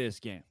like this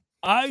game.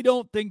 I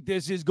don't think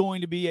this is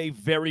going to be a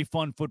very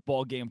fun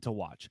football game to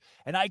watch.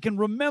 And I can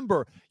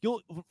remember,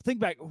 you'll think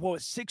back,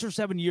 6 or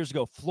 7 years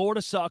ago,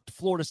 Florida sucked,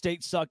 Florida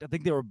State sucked. I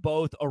think they were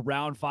both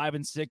around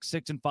 5-6,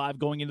 6-5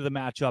 going into the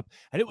matchup.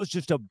 And it was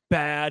just a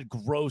bad,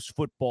 gross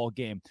football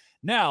game.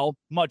 Now,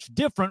 much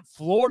different.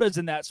 Florida's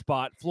in that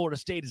spot. Florida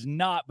State is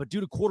not. But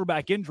due to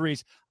quarterback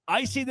injuries,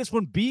 I see this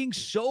one being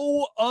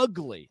so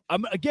ugly.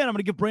 I'm going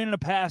to give Brandon a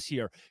pass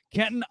here.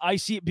 Kenton, I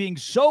see it being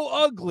so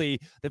ugly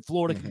that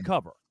Florida can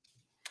cover.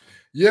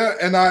 Yeah,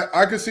 and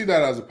I could see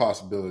that as a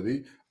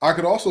possibility. I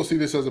could also see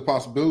this as a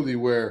possibility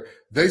where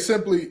the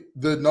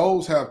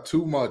Noles have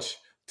too much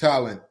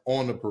talent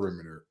on the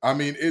perimeter. I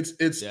mean,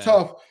 it's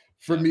tough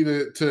for me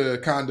to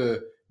kind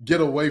of get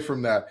away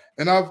from that.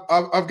 And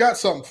I've got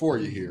something for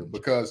you here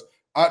because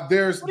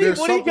there's something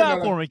what do you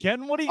got for me,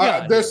 Ken? What do you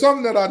got? There's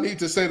something that I need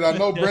to say that I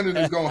know Brendan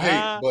is going to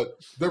hate, but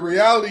the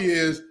reality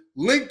is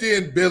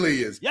LinkedIn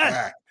Billy is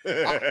back.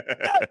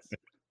 Yes.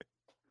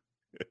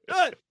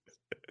 Good.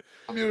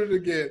 Muted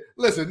again.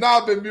 Listen, now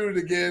I've been muted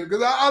again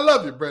because I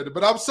love you, Brandon,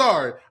 but I'm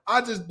sorry.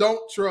 I just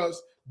don't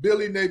trust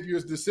Billy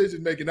Napier's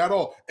decision making at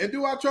all. And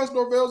do I trust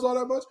Norvell's all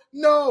that much?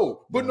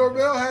 No, but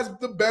Norvell has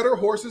the better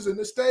horses in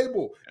the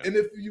stable. Yeah. And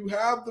if you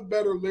have the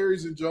better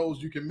Larrys and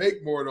Joes, you can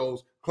make more of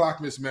those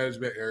clock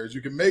mismanagement errors.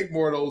 You can make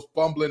more of those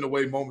fumbling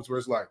away moments where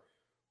it's like,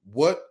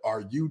 what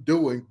are you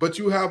doing? But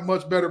you have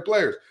much better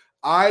players.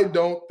 I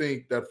don't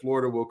think that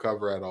Florida will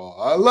cover at all.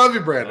 I love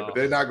you, Brandon, but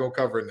they're not going to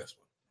cover in this one.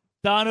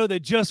 Dono, they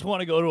just want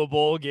to go to a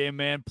bowl game,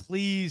 man.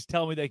 Please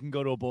tell me they can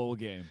go to a bowl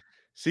game.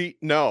 See,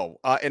 no.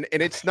 And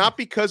it's not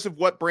because of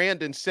what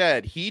Brandon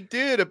said. He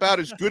did about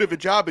as good of a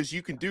job as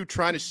you can do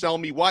trying to sell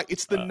me why.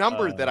 It's the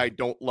number that I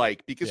don't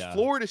like because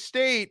Florida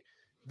State,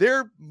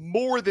 they're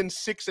more than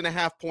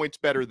 6.5 points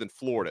better than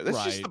Florida.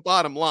 That's just the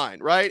bottom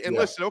line, right? And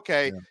listen,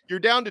 you're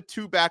down to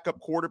 2 backup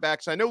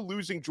quarterbacks. I know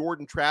losing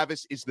Jordan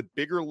Travis is the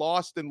bigger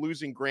loss than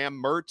losing Graham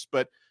Mertz,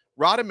 but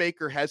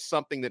Rodemaker has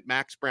something that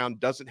Max Brown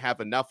doesn't have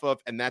enough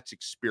of, and that's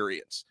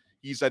experience.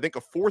 He's, I think,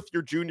 a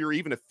 4th-year junior,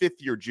 even a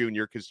 5th-year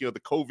junior, because, the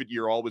COVID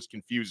year always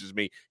confuses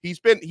me. He's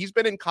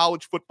been in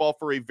college football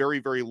for a very,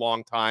 very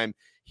long time.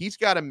 He's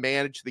got to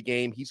manage the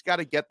game. He's got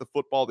to get the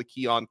football to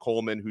Keon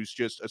Coleman, who's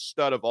just a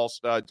stud of all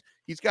studs.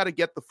 He's got to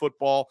get the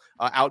football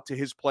out to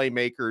his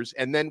playmakers.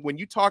 And then when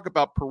you talk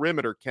about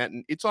perimeter,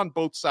 Kenton, it's on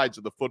both sides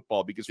of the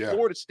football because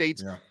Florida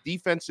State's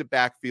defensive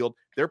backfield,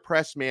 their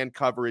press man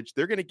coverage,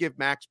 they're going to give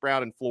Max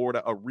Brown and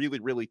Florida a really,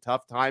 really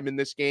tough time in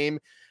this game.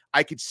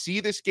 I could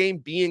see this game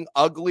being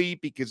ugly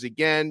because,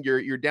 again,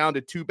 you're down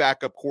to 2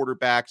 backup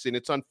quarterbacks, and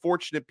it's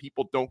unfortunate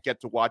people don't get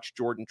to watch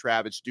Jordan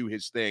Travis do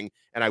his thing,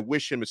 and I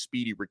wish him a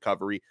speedy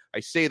recovery. I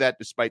say that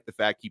despite the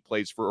fact he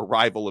plays for a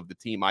rival of the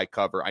team I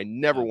cover. I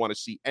never want to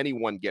see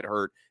anyone get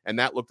hurt, and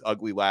that looked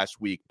ugly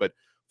last week. But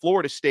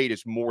Florida State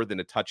is more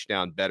than a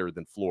touchdown better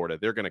than Florida.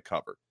 They're going to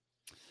cover.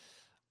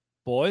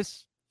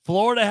 Boys,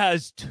 Florida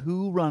has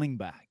 2 running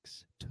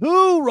backs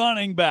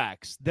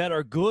that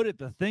are good at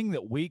the thing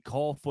that we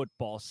call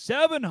football.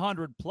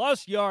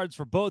 700+ yards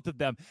for both of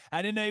them.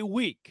 And in a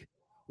week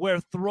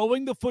where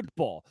throwing the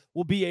football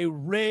will be a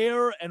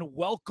rare and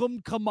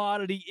welcome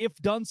commodity if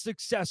done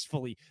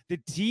successfully, the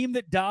team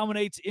that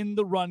dominates in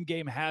the run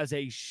game has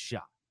a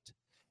shot.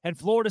 And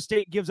Florida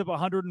State gives up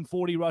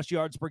 140 rush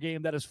yards per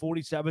game. That is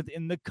 47th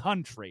in the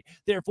country.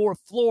 Therefore,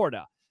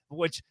 Florida,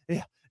 which,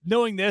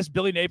 knowing this,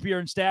 Billy Napier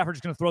and staff are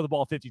just going to throw the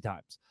ball 50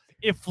 times.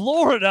 If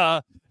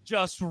Florida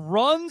just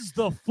runs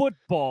the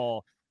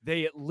football,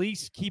 they at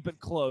least keep it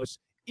close.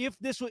 If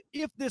this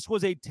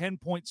was a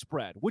 10-point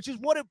spread, which is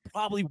what it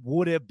probably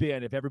would have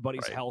been if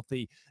everybody's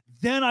healthy,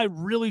 then I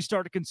really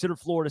start to consider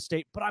Florida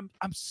State. But I'm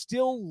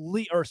still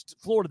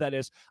Florida, that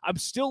is. I'm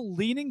still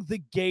leaning the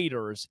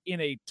Gators in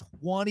a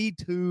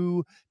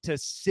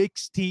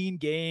 22-16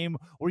 game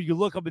where you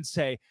look up and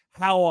say,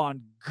 how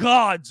on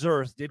God's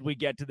earth did we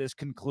get to this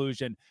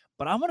conclusion?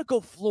 But I'm going to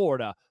go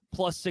Florida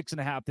plus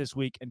 6.5 this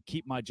week and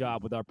keep my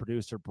job with our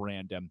producer,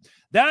 Brandon.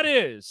 That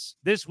is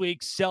this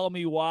week's Sell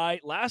Me Why.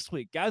 Last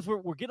week, guys,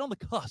 we're getting on the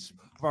cusp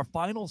of our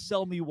final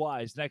Sell Me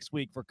Whys next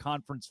week for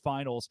conference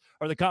finals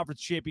or the conference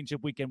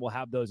championship weekend. We'll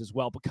have those as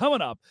well. But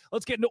coming up,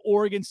 let's get into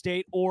Oregon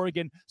State,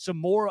 some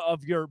more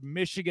of your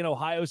Michigan,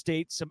 Ohio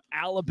State, some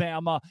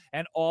Alabama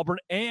and Auburn,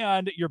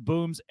 and your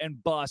booms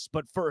and busts.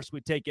 But first,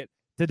 we take it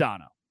to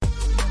Dono.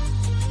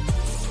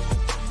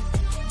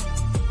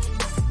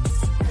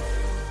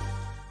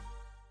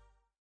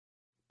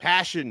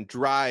 Passion,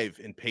 drive,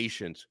 and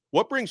patience.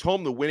 What brings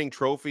home the winning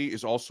trophy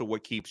is also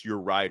what keeps your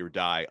ride or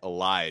die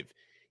alive.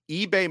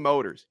 eBay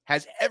Motors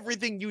has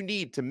everything you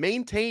need to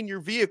maintain your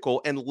vehicle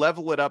and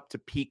level it up to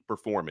peak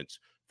performance.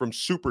 From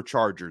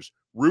superchargers,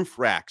 roof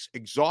racks,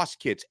 exhaust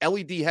kits,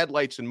 LED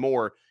headlights, and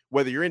more.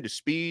 Whether you're into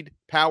speed,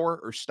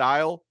 power, or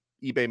style,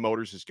 eBay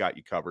Motors has got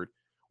you covered.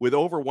 With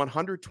over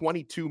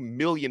 122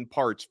 million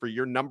parts for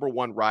your number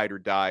one ride or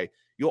die,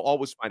 you'll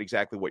always find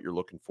exactly what you're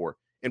looking for.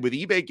 And with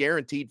eBay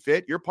Guaranteed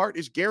Fit, your part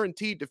is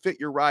guaranteed to fit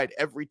your ride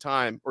every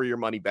time or your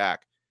money back.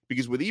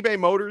 Because with eBay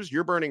Motors,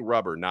 you're burning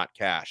rubber, not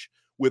cash.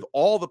 With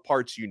all the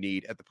parts you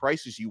need at the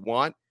prices you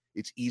want,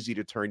 it's easy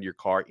to turn your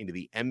car into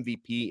the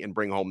MVP and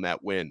bring home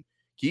that win.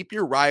 Keep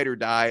your ride or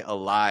die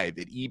alive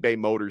at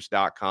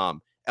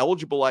ebaymotors.com.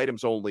 Eligible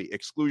items only.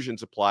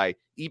 Exclusions apply.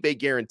 eBay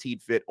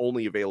Guaranteed Fit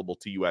only available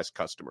to U.S.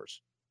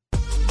 customers.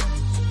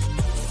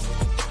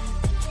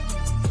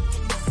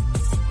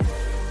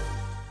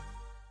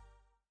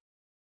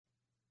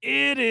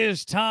 It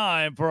is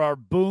time for our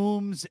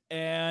booms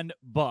and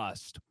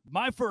bust.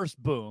 My first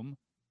boom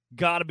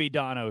got to be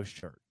Dono's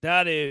shirt.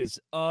 That is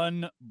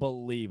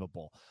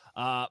unbelievable.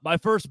 My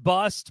first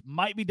bust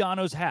might be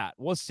Dono's hat.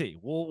 We'll see.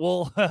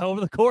 We'll over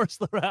the course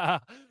of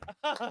the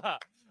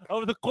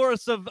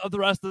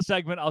rest of the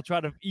segment, I'll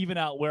try to even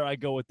out where I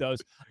go with those.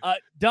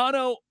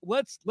 Dono,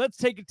 let's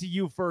take it to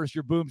you first.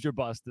 Your booms, your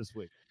bust this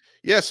week.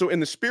 Yeah, so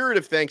in the spirit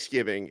of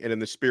Thanksgiving and in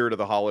the spirit of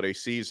the holiday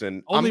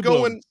season, I'm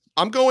going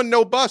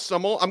no busts.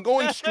 I'm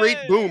going straight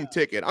boom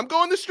ticket. I'm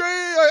going the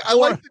straight. I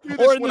like to do this when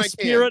I can. Or in the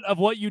spirit of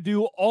what you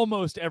do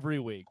almost every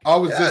week. I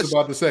was just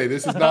about to say,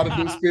 this is not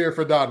a new spirit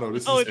for Dono.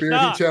 This is a spirit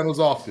he channels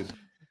often.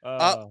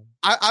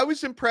 I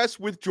was impressed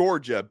with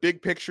Georgia,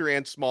 big picture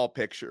and small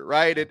picture,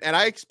 right? And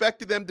I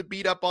expected them to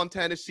beat up on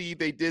Tennessee.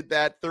 They did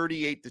that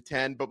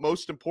 38-10. But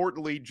most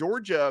importantly,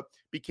 Georgia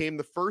became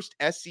the first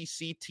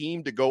SEC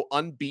team to go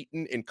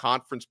unbeaten in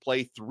conference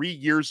play 3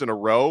 years in a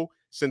row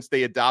since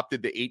they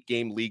adopted the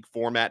 8-game league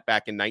format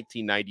back in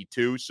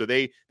 1992. So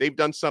they've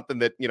done something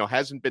that,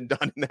 hasn't been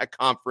done in that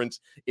conference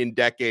in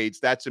decades.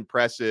 That's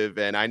impressive.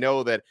 And I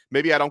know that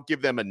maybe I don't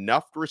give them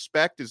enough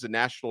respect as a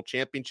national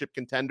championship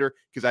contender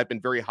because I've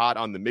been very hot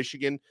on the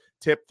Michigan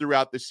tip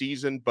throughout the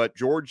season. But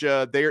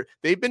Georgia,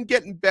 they've been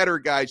getting better,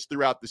 guys,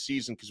 throughout the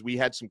season because we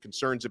had some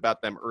concerns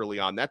about them early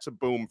on. That's a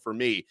boom for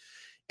me.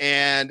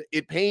 And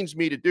it pains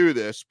me to do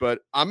this,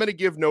 but I'm going to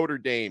give Notre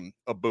Dame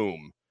a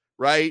boom.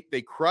 Right?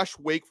 They crush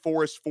Wake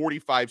Forest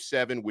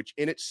 45-7, which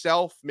in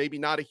itself, maybe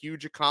not a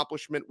huge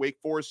accomplishment. Wake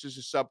Forest is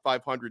a sub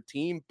 500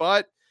 team,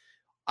 but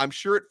I'm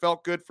sure it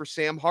felt good for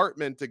Sam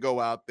Hartman to go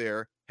out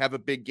there, have a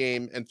big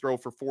game, and throw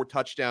for 4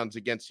 touchdowns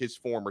against his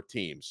former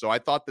team. So I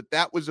thought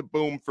that was a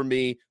boom for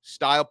me.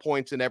 Style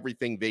points and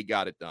everything, they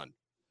got it done.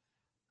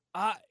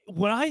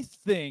 When I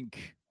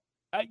think,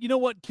 you know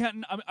what,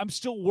 Kenton, I'm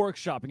still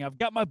workshopping. I've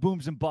got my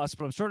booms and busts,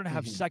 but I'm starting to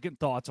have second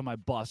thoughts on my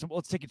bust.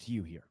 Let's take it to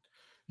you here.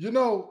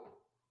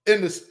 In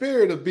the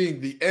spirit of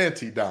being the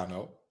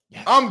anti-Dono,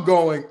 yes, I'm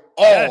going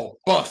all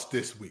bust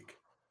this week.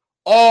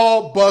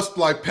 All bust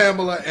like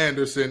Pamela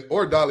Anderson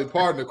or Dolly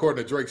Parton,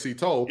 according to Drake C.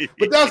 Told.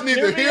 But that's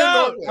neither here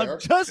nor there. I'm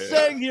just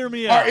saying, hear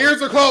me out. Our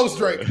ears are closed,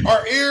 Drake.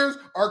 Our ears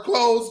are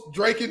closed,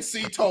 Drake and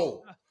C.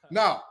 Told.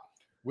 Now,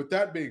 with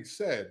that being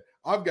said,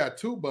 I've got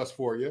 2 busts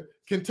for you.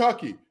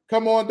 Kentucky,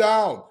 come on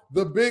down.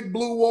 The Big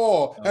Blue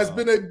Wall has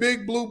been a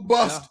Big Blue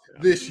bust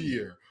this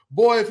year.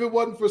 Boy, if it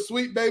wasn't for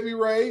Sweet Baby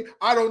Ray,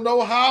 I don't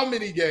know how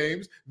many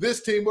games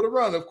this team would have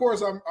run. Of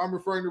course, I'm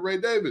referring to Ray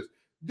Davis.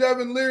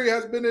 Devin Leary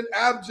has been an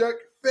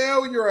abject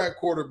failure at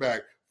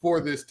quarterback for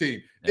this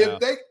team. Yeah.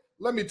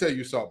 Let me tell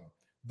you something.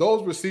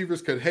 Those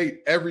receivers could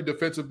hate every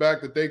defensive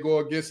back that they go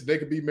against, and they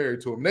could be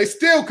married to him. They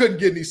still couldn't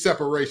get any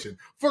separation.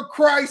 For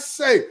Christ's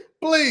sake,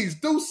 please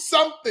do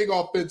something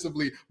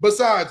offensively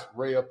besides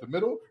Ray up the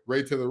middle,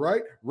 Ray to the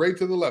right, Ray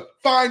to the left.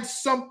 Find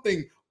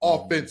something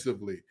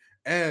offensively.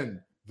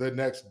 And the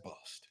next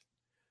bust,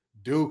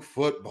 Duke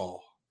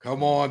football.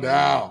 Come on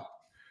down.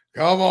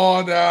 Come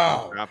on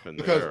down.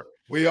 Because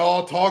we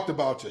all talked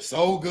about you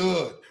so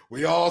good.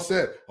 We all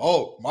said,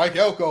 Mike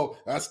Elko,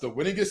 that's the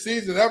winningest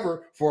season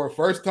ever for a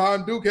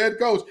first-time Duke head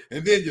coach.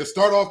 And then you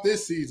start off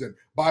this season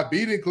by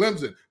beating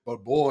Clemson.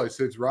 But boy,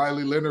 since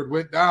Riley Leonard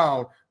went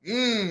down,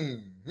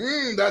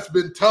 that's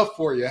been tough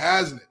for you,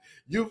 hasn't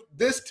it?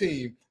 This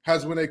team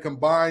has won a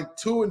combined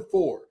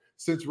 2-4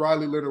 since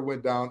Riley Leonard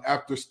went down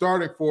after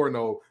starting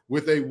 4-0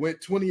 with a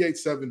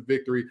 28-7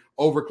 victory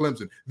over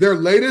Clemson. Their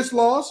latest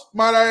loss,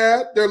 might I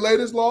add,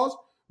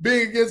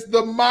 being against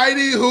the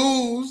mighty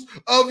Who's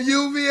of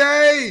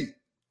UVA.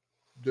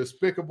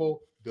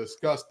 Despicable,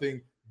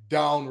 disgusting,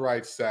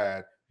 downright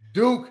sad.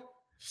 Duke,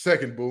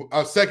 second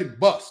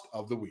bust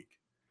of the week.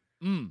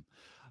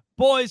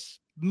 Boys,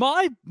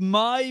 my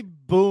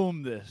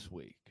boom this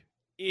week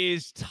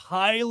is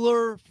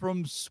Tyler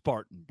from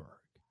Spartanburg.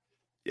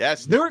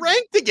 Yes, they're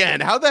ranked again.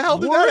 How the hell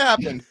did that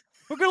happen?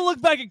 We're going to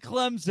look back at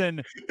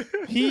Clemson.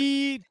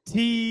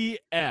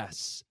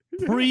 PTS.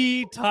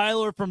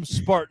 Pre-Tyler from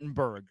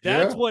Spartanburg.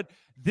 That's what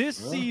this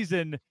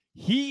season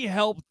he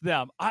helped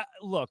them.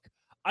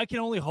 I can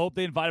only hope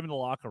they invite him in the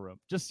locker room.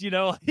 Just,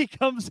 he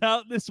comes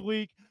out this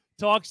week,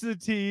 talks to the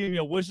team,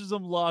 wishes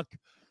them luck.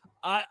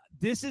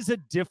 This is a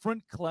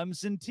different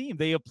Clemson team.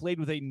 They have played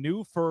with a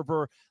new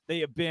fervor. They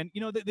have been,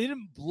 they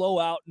didn't blow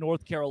out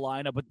North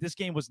Carolina, but this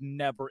game was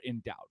never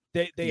in doubt.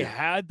 They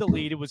had the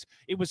lead.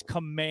 It was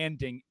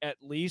commanding at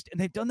least, and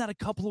they've done that a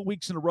couple of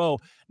weeks in a row.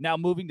 Now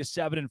moving to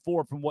 7-4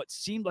 from what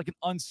seemed like an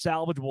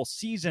unsalvageable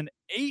season.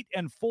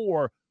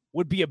 8-4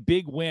 would be a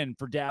big win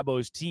for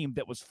Dabo's team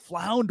that was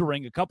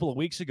floundering a couple of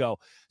weeks ago.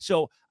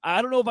 So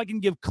I don't know if I can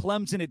give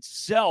Clemson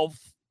itself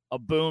a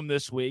boom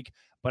this week,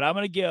 but I'm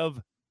going to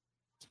give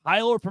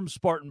Tyler from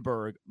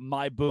Spartanburg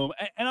my boom.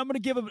 And I'm going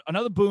to give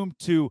another boom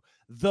to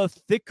the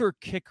thicker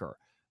kicker.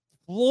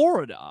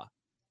 Florida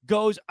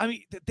goes,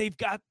 they've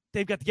got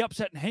the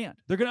upset in hand.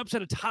 They're going to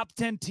upset a top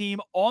 10 team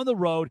on the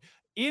road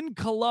in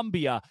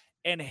Columbia,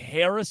 and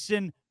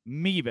Harrison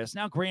Mevis.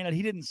 Now, granted,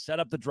 he didn't set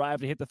up the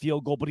drive to hit the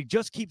field goal, but he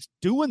just keeps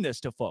doing this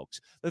to folks.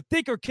 The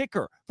thicker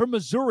kicker from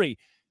Missouri.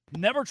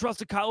 Never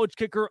trust a college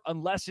kicker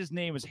unless his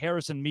name is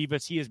Harrison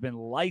Mevis. He has been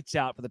lights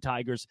out for the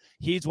Tigers.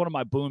 He's one of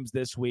my booms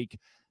this week.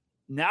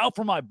 Now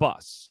for my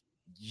bus,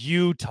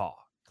 Utah.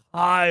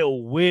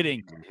 Kyle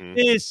Whitting.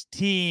 This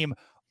team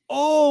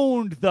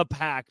owned the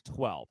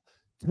Pac-12.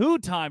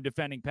 Two-time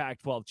defending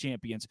Pac-12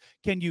 champions.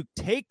 Can you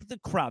take the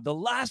crown? The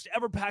last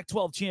ever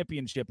Pac-12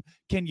 championship.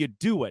 Can you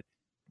do it?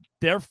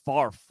 They're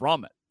far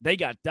from it. They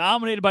got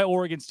dominated by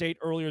Oregon State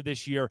earlier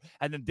this year,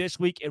 and then this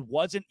week it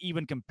wasn't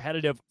even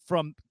competitive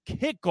from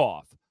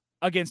kickoff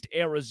against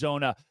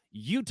Arizona.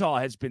 Utah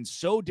has been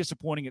so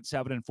disappointing at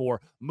 7-4.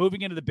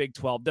 Moving into the Big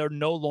 12, they're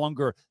no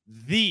longer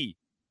the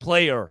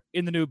player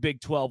in the new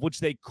Big 12, which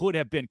they could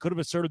have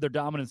asserted their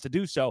dominance to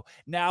do so.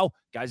 Now,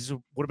 guys, this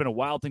would have been a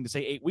wild thing to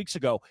say 8 weeks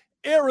ago.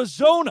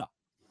 Arizona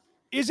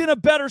is in a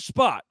better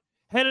spot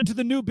headed to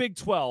the new Big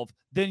 12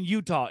 than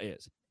Utah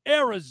is.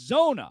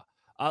 Arizona.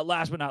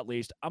 Last but not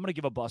least, I'm going to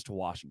give a bus to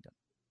Washington.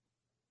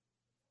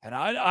 And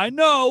I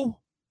know.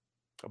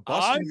 A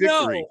busting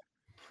victory.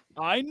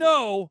 I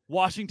know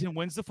Washington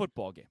wins the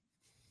football game.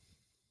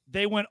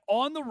 They went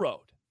on the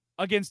road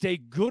against a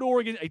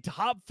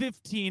top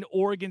 15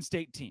 Oregon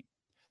State team.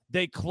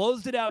 They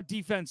closed it out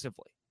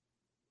defensively.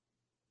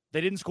 They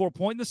didn't score a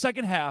point in the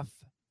second half,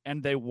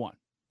 and they won.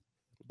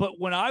 But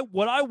what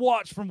I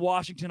watched from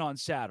Washington on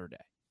Saturday,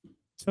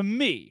 to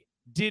me,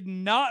 did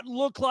not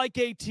look like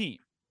a team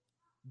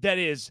that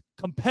is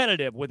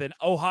competitive with an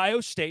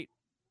Ohio State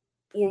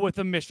or with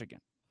a Michigan.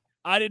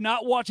 I did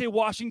not watch a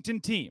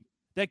Washington team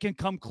that can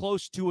come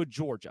close to a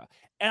Georgia.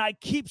 And I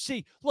keep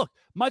seeing, look,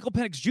 Michael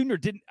Penix Jr.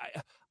 didn't,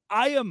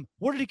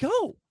 where did he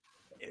go?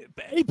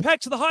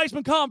 Apex of the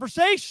Heisman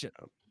conversation.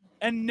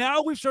 And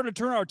now we've started to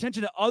turn our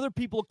attention to other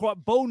people across.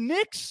 Bo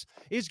Nix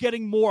is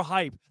getting more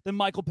hype than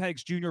Michael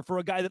Penix Jr. for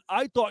a guy that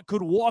I thought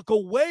could walk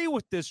away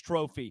with this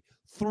trophy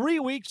 3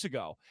 weeks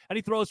ago. And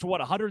he throws for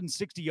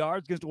 160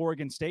 yards against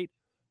Oregon State.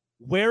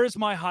 Where is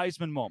my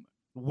Heisman moment?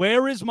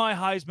 Where is my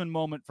Heisman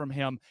moment from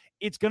him?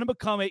 It's going to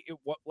become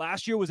what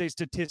last year was a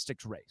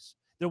statistics race.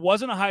 There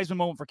wasn't a Heisman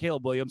moment for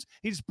Caleb Williams.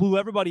 He just blew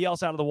everybody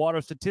else out of the water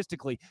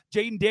statistically.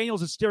 Jaden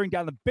Daniels is staring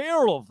down the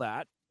barrel of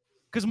that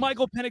because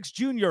Michael Penix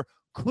Jr.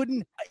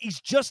 he's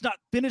just not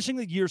finishing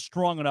the year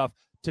strong enough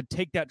to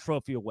take that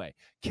trophy away.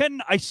 Ken,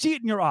 I see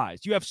it in your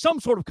eyes. You have some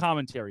sort of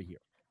commentary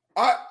here.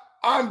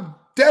 I'm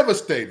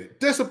devastated,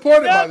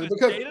 disappointed by this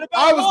because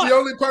I was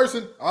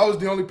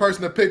the only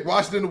person that picked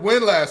Washington to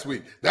win last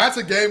week. That's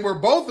a game where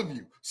both of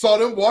you saw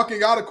them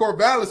walking out of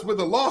Corvallis with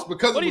a loss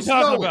because it was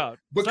snowing. About?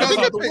 Because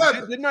of the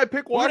weather. Didn't I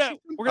pick Washington?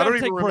 I don't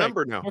even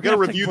remember now. We're going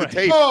to review the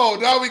tape. Oh,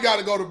 now we got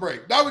to go to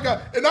break.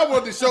 And I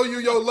wanted to show you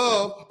your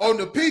love on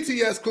the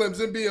PTS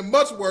Clemson being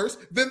much worse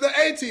than the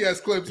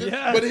ATS Clemson.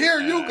 Yes. But here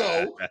you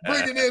go,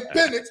 bringing in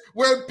Penix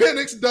where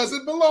Penix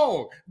doesn't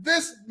belong.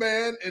 This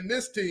man and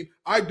this team,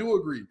 I do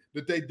agree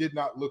that they did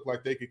not look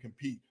like they could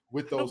compete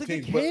with those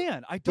teams.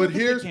 I don't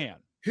think they can.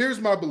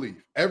 Here's my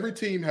belief. Every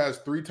team has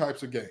 3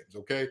 types of games,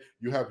 okay?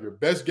 You have your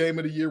best game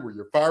of the year where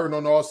you're firing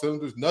on all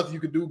cylinders. Nothing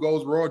you can do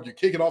goes wrong. You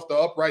kick it off the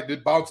upright,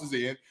 it bounces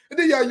in. And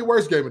then you have your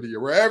worst game of the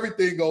year where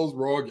everything goes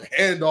wrong. Your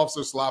handoffs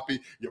are sloppy.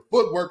 Your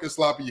footwork is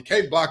sloppy. You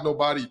can't block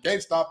nobody. You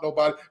can't stop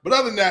nobody. But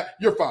other than that,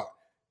 you're fine.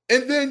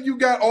 And then you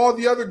got all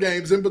the other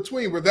games in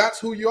between where that's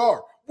who you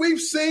are. We've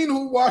seen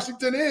who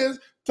Washington is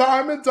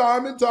time and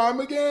time and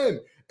time again.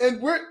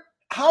 And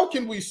how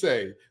can we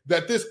say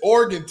that this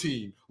Oregon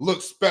team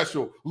looks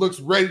special,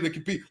 looks ready to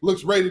compete,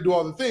 looks ready to do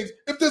all the things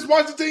if this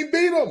Washington team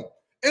beat them?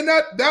 And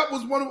that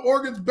was one of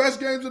Oregon's best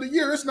games of the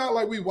year. It's not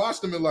like we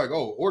watched them and like,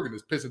 oh, Oregon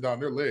is pissing down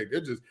their leg. They're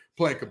just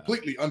playing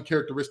completely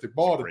uncharacteristic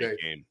ball today.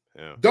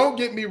 Yeah. Don't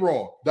get me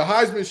wrong. The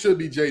Heisman should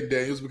be Jaden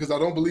Daniels because I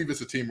don't believe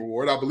it's a team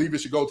reward. I believe it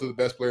should go to the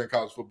best player in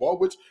college football,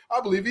 which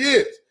I believe he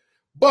is.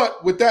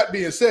 But with that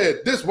being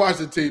said, this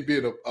Washington team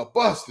being a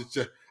bust, it's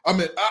just,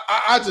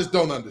 I just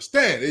don't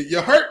understand.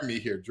 You're hurting me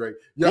here, Drake.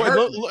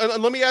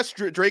 Let me ask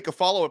Drake a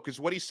follow-up because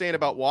what he's saying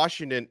about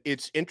Washington,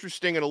 it's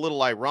interesting and a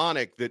little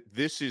ironic that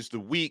this is the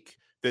week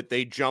that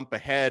they jump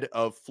ahead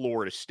of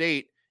Florida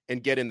State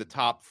and get in the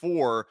top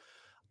 4.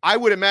 I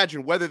would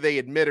imagine whether they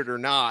admit it or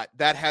not,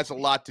 that has a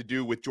lot to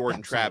do with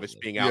Jordan Travis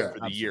being out for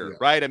the year,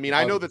 right? I mean,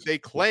 I know that they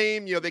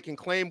claim, they can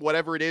claim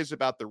whatever it is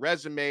about the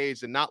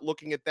resumes and not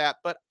looking at that,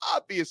 but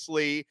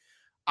obviously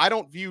I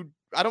don't view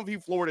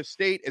Florida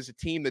State as a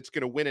team that's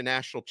going to win a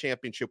national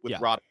championship with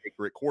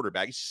Rodemaker at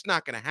quarterback. It's just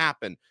not going to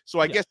happen.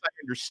 So I guess I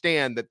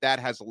understand that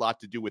has a lot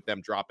to do with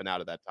them dropping out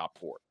of that top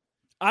 4.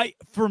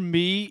 For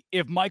me,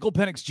 if Michael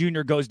Penix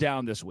Jr. goes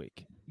down this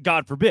week,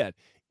 God forbid,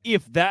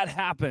 if that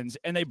happens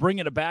and they bring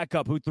in a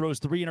backup who throws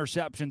 3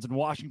 interceptions and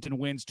Washington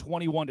wins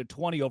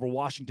 21-20 over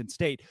Washington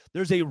State,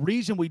 there's a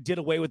reason we did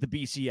away with the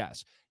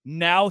BCS.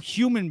 Now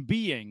human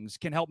beings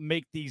can help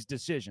make these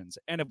decisions.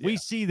 And if we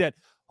see that,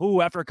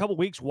 after a couple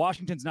weeks,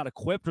 Washington's not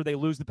equipped or they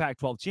lose the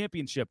Pac-12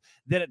 championship,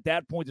 then at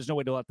that point, there's no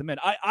way to let them in.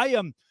 I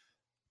am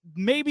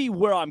maybe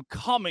where I'm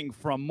coming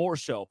from more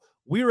so.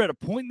 We're at a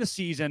point in the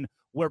season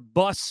where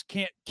Bus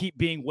can't keep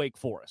being Wake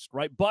Forest,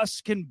 right? Bus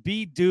can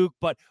be Duke,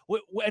 but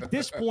at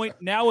this point,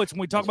 now it's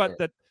when we talk about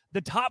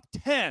the top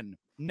 10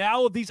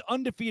 now of these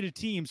undefeated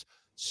teams,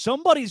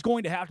 somebody's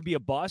going to have to be a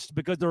bust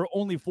because there are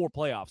only 4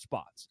 playoff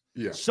spots.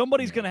 Yeah.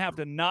 Somebody's going to have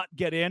to not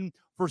get in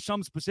for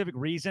some specific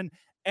reason.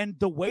 And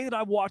the way that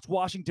I've watched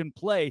Washington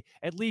play,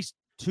 at least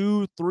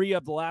 2-3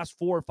 of the last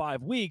 4 or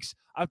 5 weeks,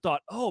 I've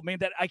thought, oh, man,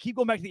 that I keep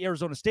going back to the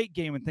Arizona State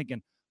game and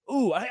thinking,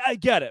 ooh, I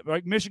get it,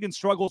 right? Michigan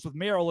struggles with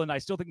Maryland. I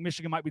still think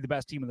Michigan might be the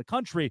best team in the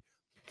country.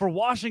 For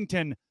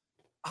Washington,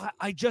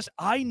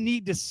 I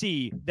need to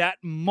see that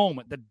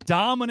moment, the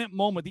dominant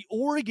moment, the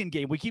Oregon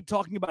game. We keep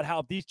talking about how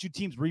if these two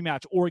teams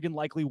rematch, Oregon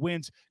likely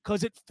wins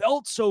because it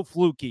felt so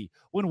fluky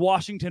when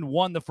Washington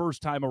won the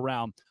first time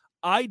around.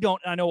 I know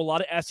a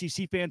lot of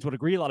SEC fans would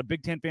agree, a lot of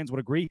Big Ten fans would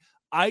agree.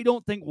 I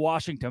don't think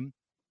Washington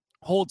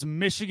holds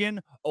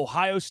Michigan,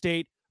 Ohio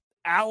State,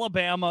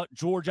 Alabama,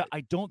 Georgia.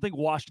 I don't think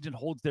Washington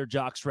holds their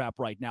jockstrap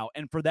right now.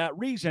 And for that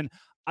reason,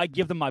 I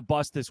give them my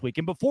bust this week.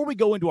 And before we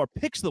go into our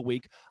picks of the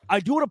week, I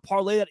do want to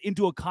parlay that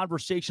into a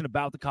conversation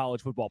about the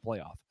college football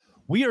playoff.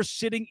 We are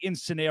sitting in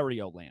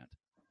scenario land.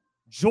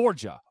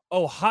 Georgia,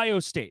 Ohio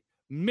State,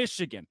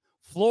 Michigan,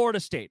 Florida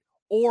State,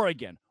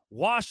 Oregon,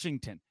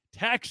 Washington,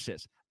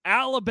 Texas,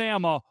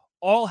 Alabama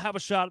all have a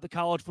shot at the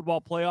college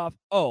football playoff.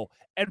 Oh,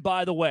 and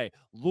by the way,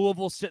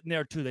 Louisville's sitting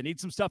there too. They need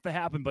some stuff to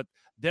happen, but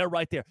they're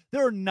right there.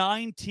 There are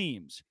 9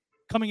 teams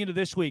coming into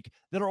this week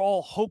that are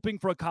all hoping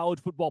for a college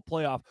football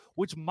playoff,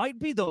 which might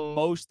be the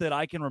most that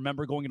I can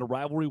remember going into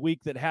rivalry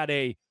week that had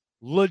a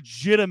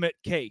legitimate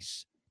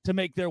case to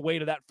make their way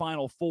to that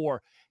Final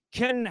Four.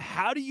 Ken,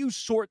 how do you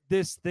sort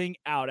this thing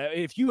out?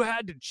 If you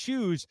had to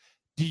choose,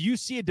 do you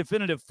see a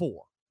definitive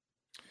 4?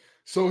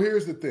 So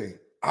here's the thing.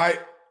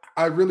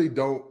 I really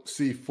don't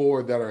see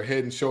 4 that are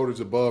head and shoulders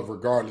above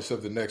regardless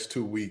of the next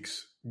 2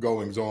 weeks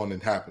goings on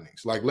and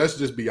happenings. Like, let's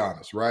just be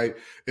honest, right?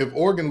 If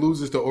Oregon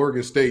loses to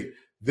Oregon State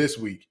this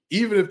week,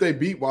 even if they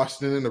beat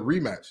Washington in the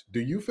rematch,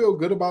 do you feel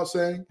good about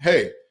saying,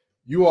 hey,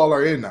 you all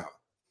are in now?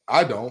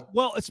 I don't.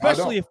 Well,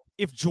 especially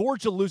if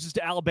Georgia loses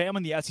to Alabama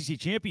in the SEC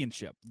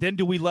championship, then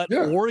do we let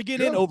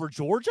Oregon in over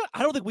Georgia?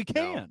 I don't think we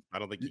can. No, I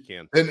don't think you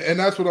can. And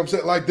that's what I'm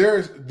saying. Like,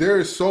 there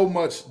is so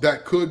much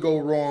that could go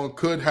wrong,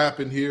 could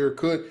happen here,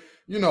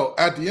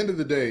 at the end of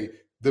the day,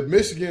 the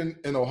Michigan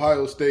and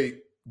Ohio State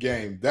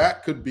game,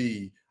 that could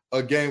be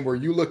a game where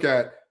you look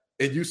at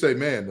and you say,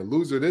 man, the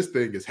loser of this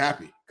thing is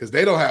happy because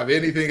they don't have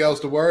anything else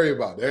to worry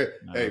about.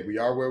 Hey, we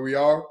are where we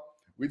are.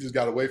 We just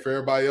got to wait for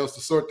everybody else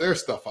to sort their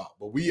stuff out.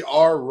 But we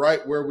are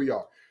right where we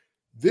are.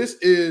 This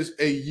is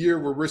a year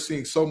where we're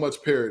seeing so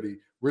much parity.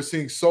 We're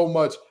seeing so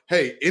much,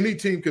 hey, any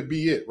team could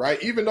be it,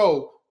 right? Even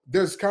though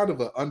there's kind of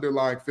an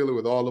underlying feeling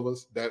with all of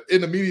us that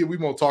in the media, we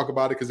won't talk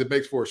about it because it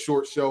makes for a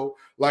short show.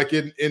 Like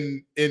in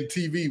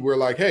TV, we're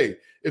like, hey,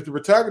 if the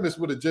protagonist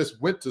would have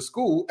just went to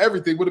school,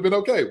 everything would have been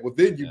okay. Well,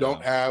 then you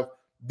don't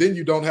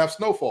have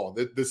Snowfall.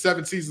 The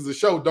 7 seasons of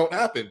show don't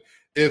happen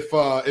if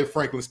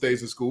Franklin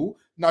stays in school.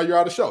 Now you're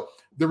out of show.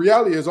 The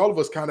reality is all of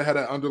us kind of had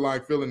an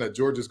underlying feeling that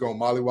Georgia's going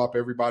to mollywop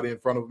everybody in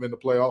front of them in the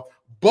playoff.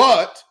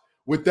 But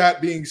with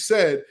that being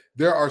said,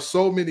 there are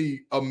so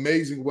many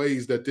amazing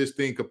ways that this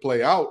thing could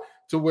play out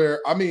to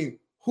where, I mean,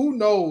 who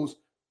knows?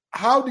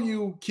 How do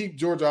you keep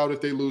Georgia out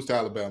if they lose to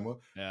Alabama?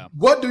 Yeah.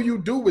 What do you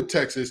do with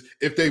Texas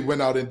if they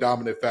went out in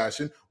dominant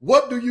fashion?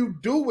 What do you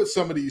do with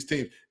some of these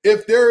teams?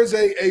 If there is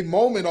a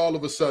moment all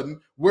of a sudden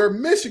where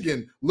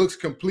Michigan looks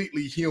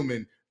completely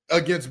human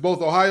against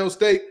both Ohio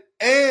State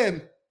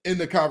and in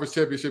the conference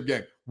championship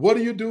game, what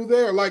do you do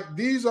there? Like,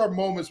 these are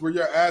moments where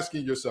you're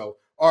asking yourself,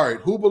 all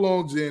right, who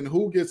belongs in,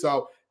 who gets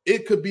out?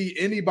 It could be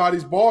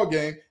anybody's ball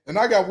game. And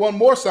I got one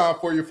more sound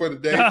for you for the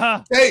day.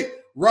 Hey,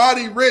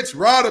 Roddy Rich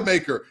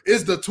Rodemaker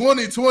is the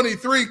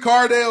 2023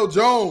 Cardale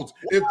Jones.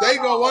 If they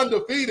go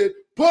undefeated,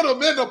 put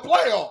them in the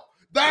playoff.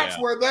 That's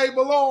where they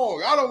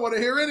belong. I don't want to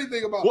hear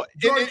anything about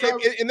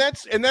and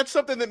that's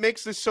something that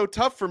makes this so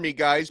tough for me,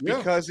 guys,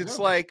 because it's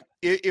like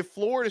if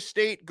Florida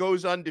State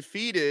goes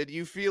undefeated,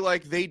 you feel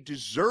like they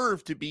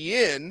deserve to be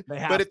in.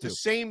 But at the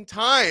same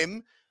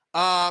time,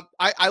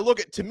 I look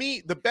at, to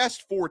me, the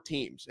best 4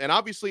 teams, and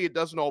obviously it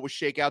doesn't always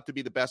shake out to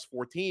be the best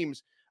 4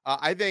 teams.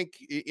 I think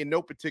in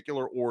no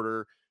particular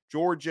order,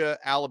 Georgia,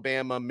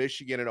 Alabama,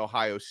 Michigan, and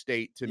Ohio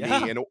State to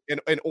me.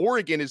 And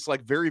Oregon is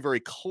like very,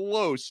 very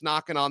close,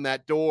 knocking on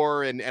that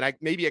door. And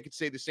maybe I could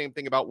say the same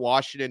thing about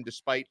Washington,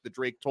 despite the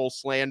Drake Toll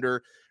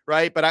slander,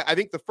 right? But I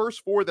think the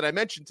first four that I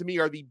mentioned to me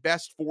are the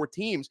best four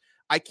teams.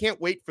 I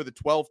can't wait for the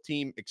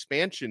 12-team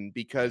expansion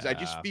because I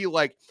just feel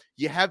like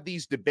you have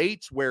these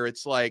debates where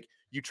it's like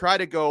you try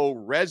to go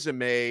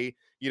resume.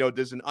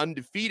 Does an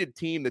undefeated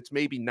team that's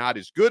maybe not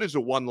as good as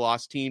a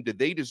one-loss team, do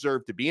they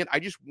deserve to be in? I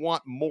just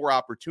want more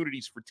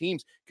opportunities for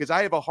teams because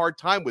I have a hard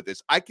time with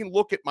this. I can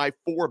look at my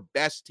four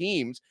best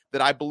teams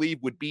that I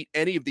believe would beat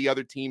any of the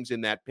other teams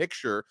in that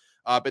picture.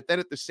 But then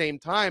at the same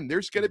time,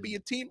 there's going to be a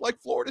team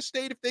like Florida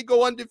State. If they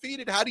go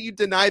undefeated, how do you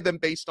deny them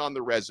based on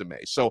the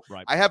resume? So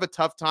I have a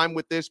tough time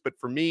with this. But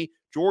for me,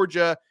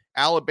 Georgia,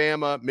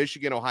 Alabama,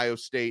 Michigan, Ohio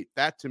State,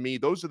 that to me,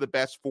 those are the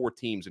best four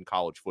teams in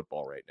college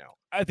football right now.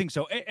 I think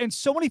so. And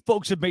so many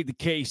folks have made the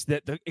case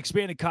that the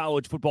expanded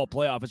college football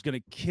playoff is going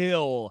to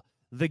kill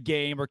the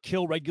game or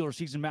kill regular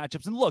season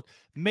matchups. And look,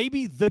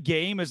 maybe the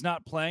game is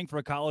not playing for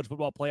a college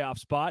football playoff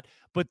spot,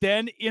 but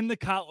then in the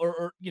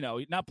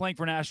not playing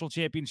for a national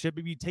championship,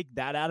 maybe you take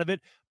that out of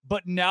it.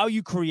 But now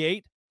you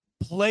create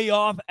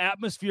playoff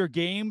atmosphere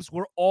games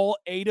where all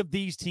 8 of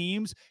these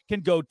teams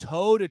can go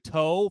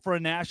toe-to-toe for a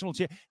national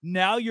championship.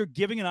 Now you're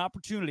giving an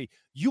opportunity.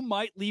 You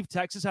might leave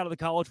Texas out of the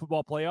college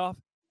football playoff,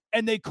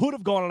 and they could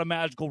have gone on a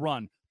magical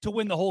run to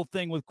win the whole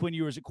thing with Quinn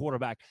Ewers at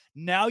quarterback.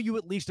 Now you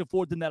at least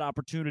afford them that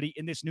opportunity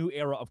in this new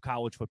era of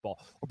college football.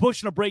 We're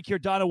pushing a break here,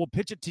 Donna. We'll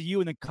pitch it to you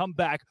and then come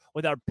back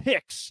with our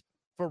picks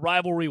for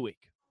Rivalry Week.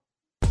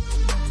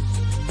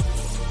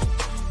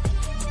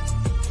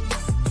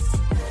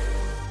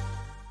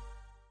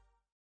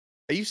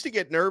 I used to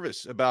get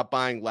nervous about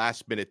buying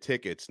last-minute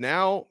tickets.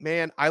 Now,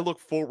 man, I look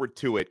forward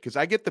to it because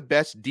I get the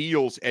best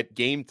deals at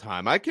game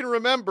time. I can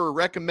remember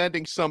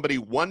recommending somebody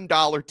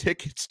 $1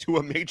 tickets to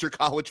a major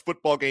college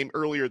football game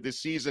earlier this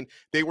season.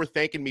 They were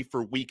thanking me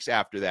for weeks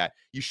after that.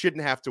 You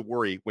shouldn't have to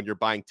worry when you're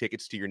buying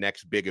tickets to your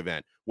next big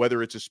event,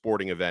 whether it's a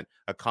sporting event,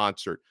 a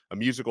concert, a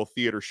musical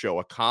theater show,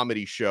 a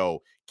comedy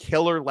show,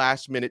 killer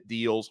last-minute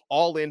deals,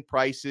 all-in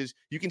prices.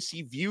 You can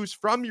see views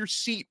from your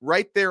seat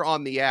right there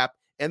on the app.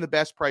 And the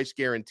best price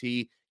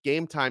guarantee.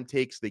 Game Time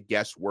takes the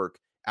guesswork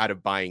out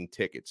of buying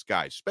tickets.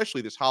 Guys,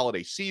 especially this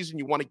holiday season,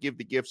 you want to give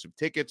the gifts of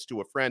tickets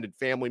to a friend and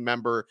family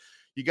member.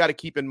 You got to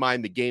keep in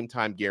mind the Game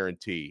Time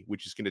guarantee,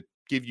 which is going to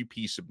give you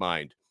peace of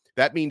mind.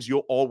 That means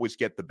you'll always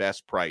get the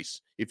best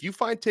price. If you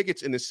find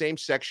tickets in the same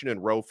section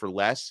and row for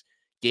less,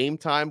 Game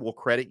Time will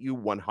credit you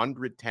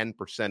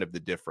 110% of the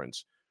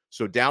difference.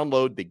 So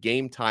download the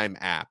Game Time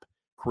app,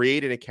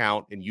 create an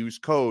account, and use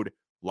code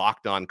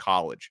Locked On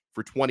College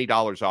for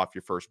 $20 off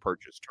your first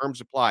purchase. Terms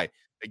apply.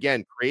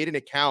 Again, create an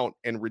account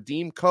and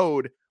redeem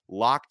code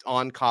Locked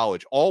On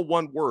College. All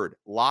one word,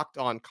 Locked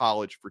On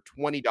College for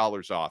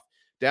 $20 off.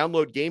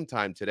 Download Game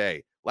Time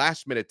today.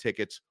 Last minute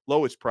tickets,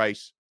 lowest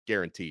price,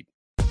 guaranteed.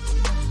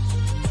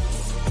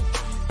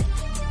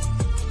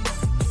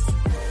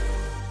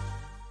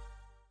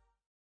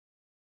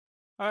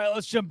 All right,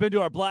 let's jump into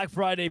our Black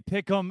Friday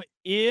pick'em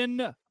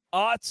in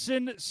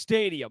Autzen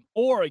Stadium,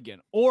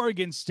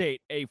 Oregon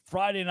State, a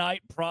Friday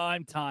night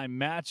primetime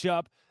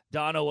matchup.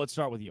 Dono, let's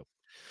start with you.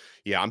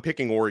 Yeah, I'm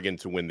picking Oregon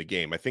to win the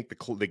game. I think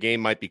the game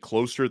might be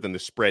closer than the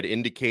spread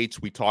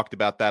indicates. We talked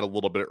about that a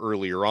little bit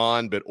earlier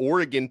on, but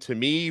Oregon, to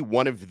me,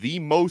 one of the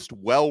most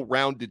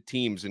well-rounded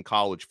teams in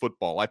college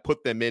football. I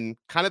put them in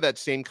kind of that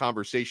same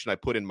conversation I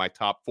put in my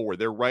top 4.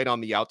 They're right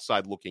on the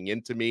outside looking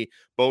into me.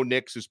 Bo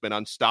Nix has been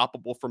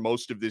unstoppable for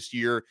most of this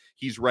year.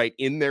 He's right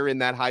in there in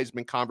that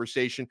Heisman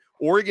conversation.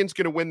 Oregon's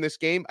going to win this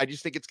game. I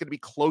just think it's going to be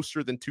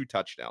closer than 2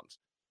 touchdowns.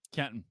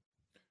 Kenton.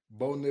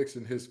 Bo Nix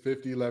in his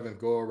 50-11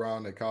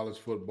 go-around in college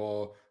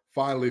football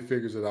finally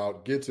figures it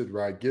out, gets it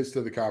right, gets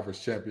to the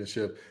conference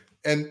championship.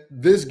 And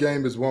this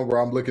game is one where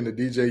I'm looking at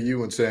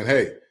DJU and saying,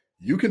 hey,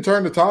 you can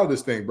turn the tide of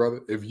this thing, brother.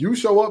 If you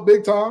show up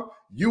big time,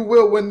 you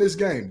will win this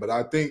game. But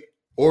I think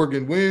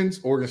Oregon wins,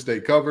 Oregon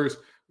State covers.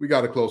 We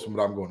got a close one,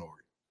 but I'm going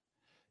Oregon.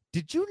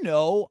 Did you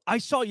know, I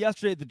saw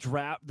yesterday the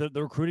draft, the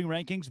recruiting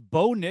rankings,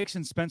 Bo Nix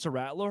and Spencer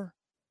Rattler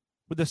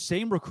were the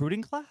same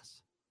recruiting class?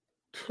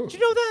 Did you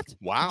know that?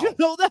 Wow. Did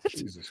you know that?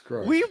 Jesus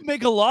Christ. We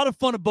make a lot of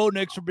fun of Bo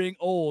Nix for being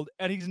old,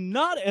 and he's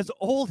not as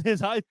old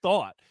as I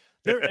thought.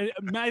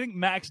 I think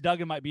Max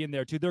Duggan might be in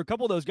there, too. There are a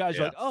couple of those guys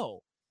who are like,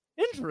 oh,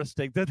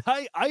 interesting. That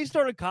I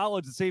started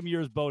college the same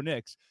year as Bo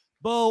Nix.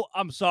 Bo,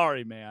 I'm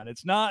sorry, man.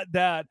 It's not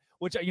that,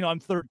 which, I'm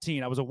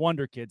 13. I was a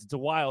Wonder Kids. It's a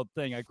wild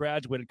thing. I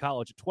graduated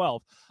college at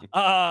 12.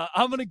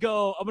 I'm going to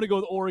go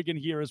with Oregon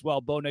here as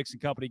well. Bo Nix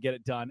and company get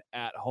it done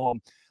at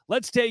home.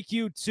 Let's take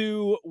you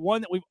to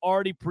one that we've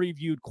already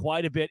previewed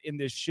quite a bit in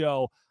this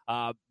show,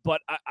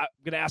 but I'm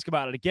going to ask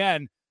about it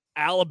again.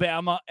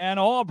 Alabama and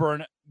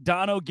Auburn.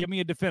 Dono, give me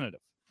a definitive.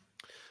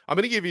 I'm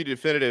going to give you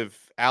definitive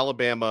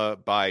Alabama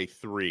by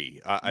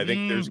 3. I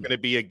think there's going to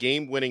be a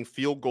game-winning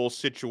field goal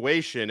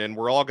situation, and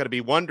we're all going to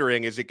be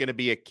wondering, is it going to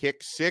be a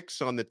kick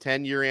 6 on the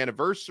 10-year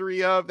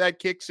anniversary of that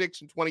kick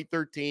 6 in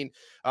 2013?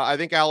 I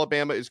think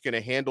Alabama is going to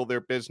handle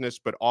their business,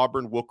 but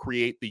Auburn will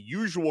create the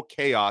usual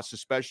chaos,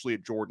 especially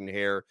at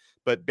Jordan-Hare.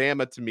 But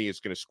Bama, to me, is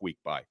going to squeak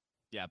by.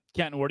 Yeah.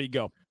 Kenton, where do you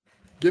go?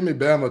 Give me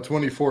Bama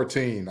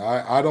 2014.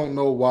 I don't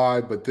know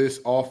why, but this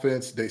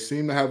offense, they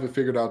seem to have it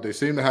figured out. They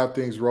seem to have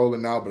things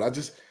rolling now, but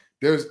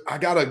I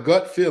got a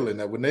gut feeling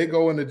that when they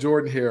go into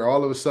Jordan-Hare,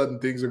 all of a sudden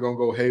things are going to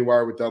go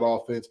haywire with that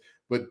offense.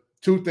 But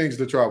 2 things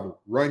to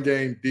travel: run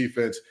game,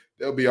 defense.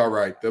 They'll be all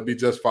right. They'll be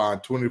just fine.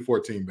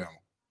 2014 Bama.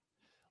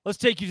 Let's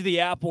take you to the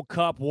Apple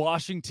Cup,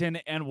 Washington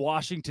and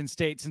Washington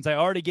State. Since I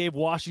already gave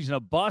Washington a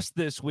bust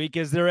this week,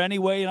 is there any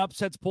way an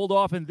upset's pulled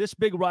off in this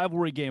big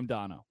rivalry game,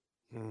 Dono?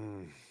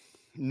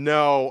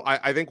 No,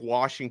 I think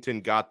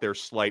Washington got their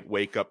slight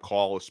wake-up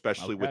call,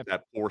 especially with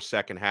that 4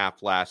 second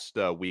half last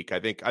week. I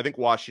think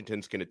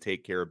Washington's going to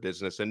take care of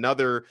business.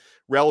 Another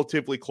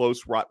relatively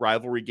close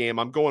rivalry game.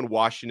 I'm going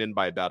Washington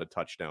by about a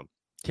touchdown.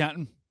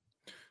 Kenton?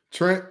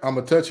 Trent, I'm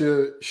going to touch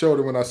your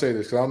shoulder when I say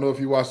this, because I don't know if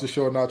you watch the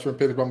show or not, Trent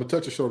Pettis, but I'm going to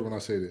touch your shoulder when I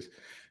say this.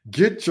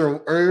 Get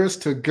your ears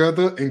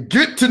together and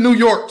get to New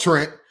York,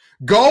 Trent.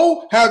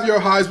 Go have your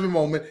Heisman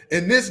moment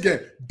in this game.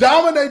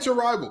 Dominate your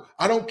rival.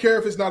 I don't care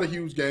if it's not a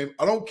huge game.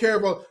 I don't care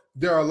about –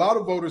 there are a lot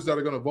of voters that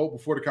are going to vote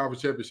before the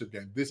conference championship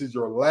game. This is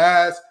your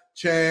last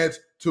chance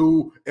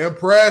to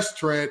impress,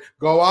 Trent.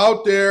 Go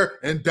out there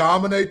and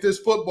dominate this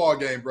football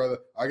game, brother.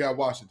 I got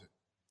Washington.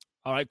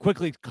 All right,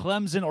 quickly,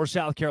 Clemson or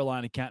South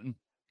Carolina, Kenton?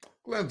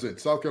 Clemson.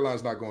 South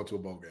Carolina's not going to a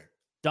bowl game.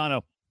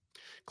 Dono?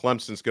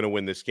 Clemson's going to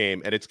win this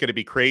game. And it's going to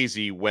be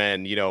crazy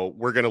when,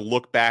 we're going to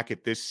look back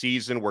at this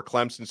season where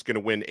Clemson's going to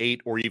win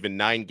 8 or even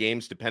 9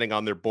 games, depending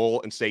on their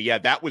bowl, and say, yeah,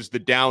 that was the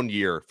down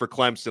year for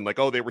Clemson. Like,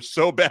 oh, they were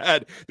so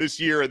bad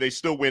this year and they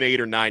still win 8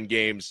 or 9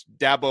 games.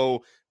 Dabo,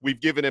 we've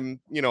given him,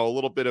 a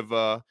little bit of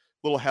a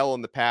little hell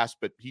in the past,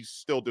 but he's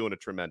still doing a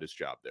tremendous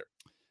job there.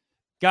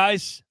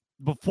 Guys,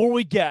 before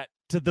we get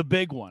to the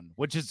big one,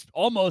 which is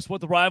almost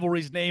what the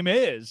rivalry's name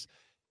is,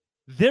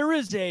 there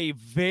is a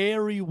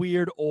very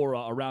weird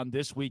aura around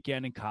this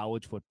weekend in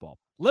college football.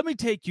 Let me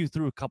take you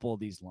through a couple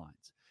of these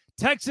lines.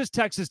 Texas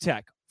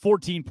Tech,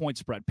 14-point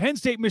spread. Penn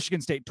State,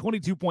 Michigan State,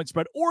 22-point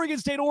spread. Oregon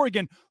State,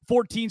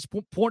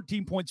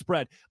 14-point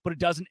spread. But it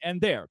doesn't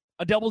end there.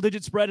 A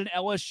double-digit spread in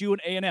LSU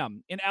and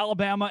A&M, in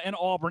Alabama and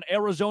Auburn,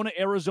 Arizona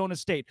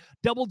State.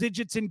 Double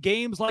digits in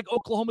games like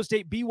Oklahoma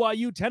State,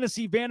 BYU,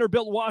 Tennessee,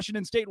 Vanderbilt,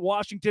 Washington State,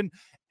 Washington.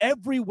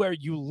 Everywhere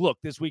you look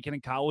this weekend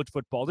in college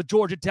football, the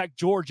Georgia Tech,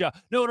 Georgia,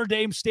 Notre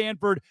Dame,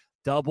 Stanford,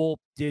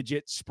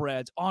 double-digit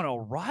spreads on a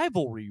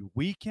rivalry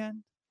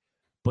weekend.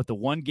 But the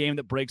one game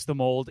that breaks the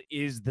mold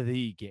is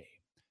the game.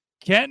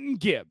 Kenton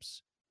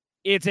Gibbs.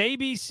 It's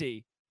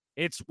ABC.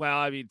 It's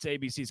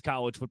ABC's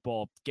college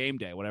football game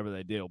day, whatever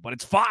they do, but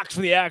it's Fox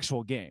for the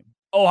actual game.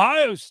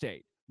 Ohio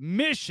State,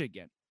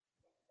 Michigan,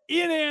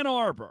 in Ann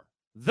Arbor,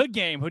 the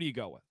game. Who do you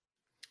go with?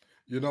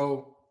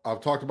 I've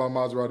talked about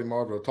Maserati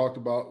Marvin.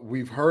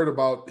 We've heard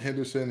about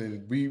Henderson,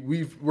 and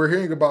we're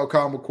hearing about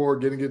Kyle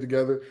McCord getting it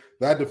together.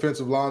 That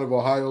defensive line of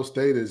Ohio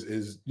State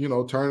is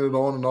turning it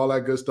on and all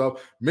that good stuff.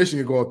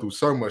 Michigan going through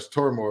so much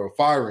turmoil,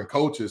 firing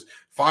coaches,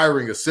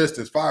 firing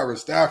assistants, firing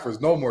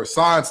staffers, no more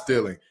sign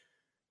stealing.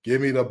 Give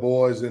me the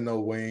boys in the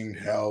winged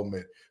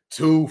helmet.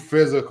 Too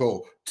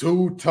physical,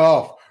 too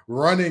tough.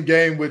 Running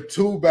game with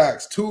 2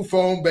 backs, 2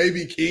 foam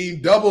baby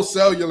Keem, double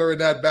cellular in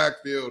that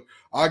backfield.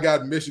 I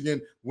got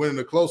Michigan winning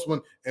a close one.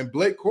 And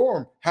Blake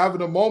Corum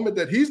having a moment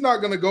that he's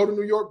not going to go to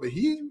New York, but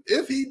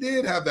if he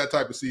did have that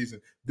type of season,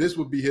 this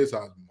would be his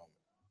Heisman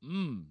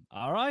moment.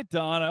 All right,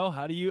 Dono.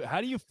 How do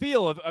you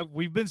feel?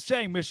 We've been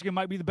saying Michigan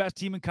might be the best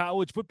team in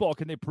college football.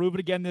 Can they prove it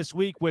again this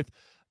week with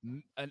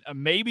a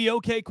maybe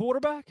okay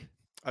quarterback?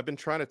 I've been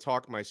trying to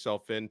talk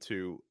myself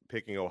into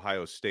picking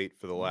Ohio State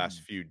for the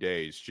last few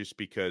days, just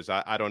because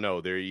I don't know.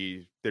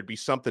 There'd be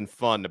something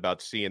fun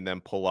about seeing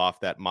them pull off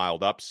that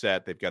mild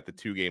upset. They've got the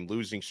 2-game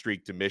losing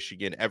streak to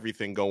Michigan,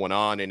 everything going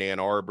on in Ann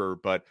Arbor.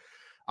 But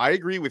I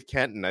agree with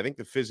Kenton. I think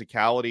the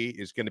physicality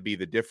is going to be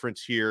the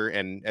difference here.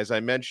 And as I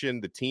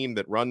mentioned, the team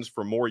that runs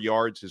for more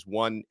yards has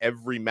won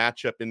every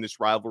matchup in this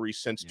rivalry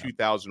since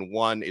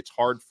 2001. It's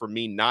hard for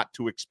me not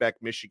to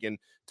expect Michigan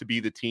to be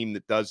the team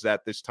that does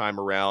that this time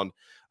around.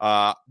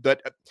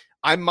 But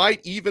I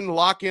might even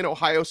lock in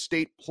Ohio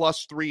State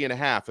plus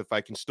 3.5 if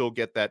I can still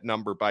get that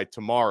number by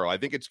tomorrow. I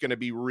think it's going to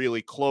be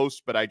really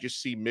close, but I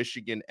just see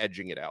Michigan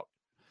edging it out.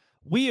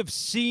 We have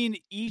seen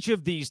each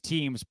of these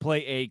teams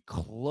play a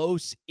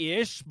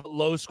close-ish but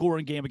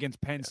low-scoring game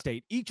against Penn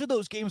State. Each of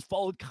those games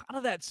followed kind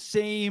of that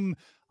same,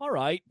 all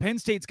right, Penn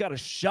State's got a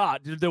shot.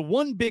 They're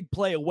one big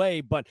play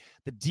away, but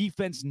the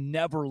defense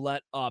never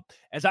let up.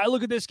 As I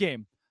look at this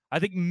game, I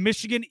think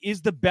Michigan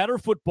is the better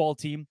football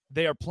team.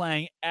 They are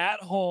playing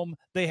at home.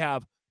 They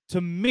have,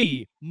 to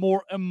me,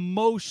 more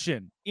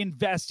emotion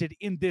invested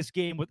in this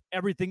game with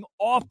everything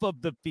off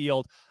of the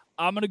field.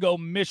 I'm going to go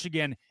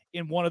Michigan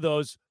in one of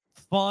those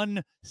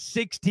fun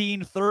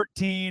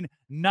 16-13,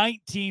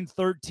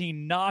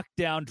 19-13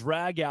 knockdown,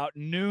 drag-out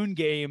noon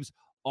games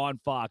on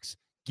Fox.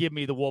 Give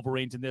me the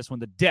Wolverines in this one.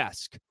 The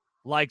desk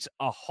likes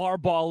a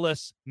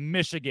Harbaugh-less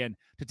Michigan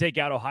to take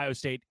out Ohio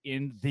State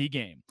in the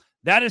game.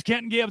 That is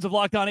Kenton Gibbs of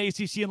Locked On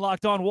ACC and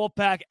Locked On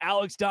Wolfpack,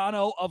 Alex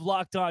Dono of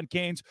Locked On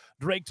Canes,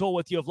 Drake Toll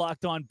with you of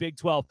Locked On Big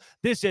 12.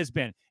 This has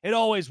been, it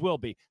always will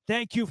be.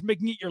 Thank you for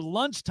making it your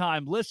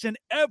lunchtime listen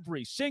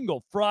every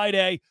single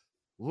Friday.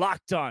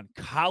 Locked On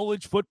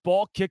College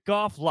Football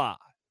Kickoff Live.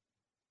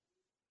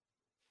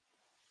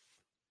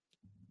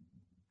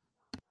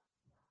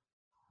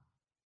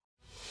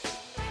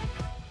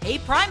 Hey,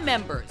 Prime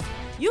members,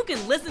 you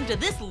can listen to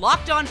this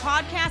Locked On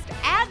podcast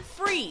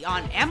ad-free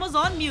on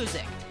Amazon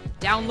Music.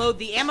 Download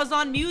the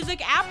Amazon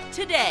Music app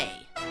today.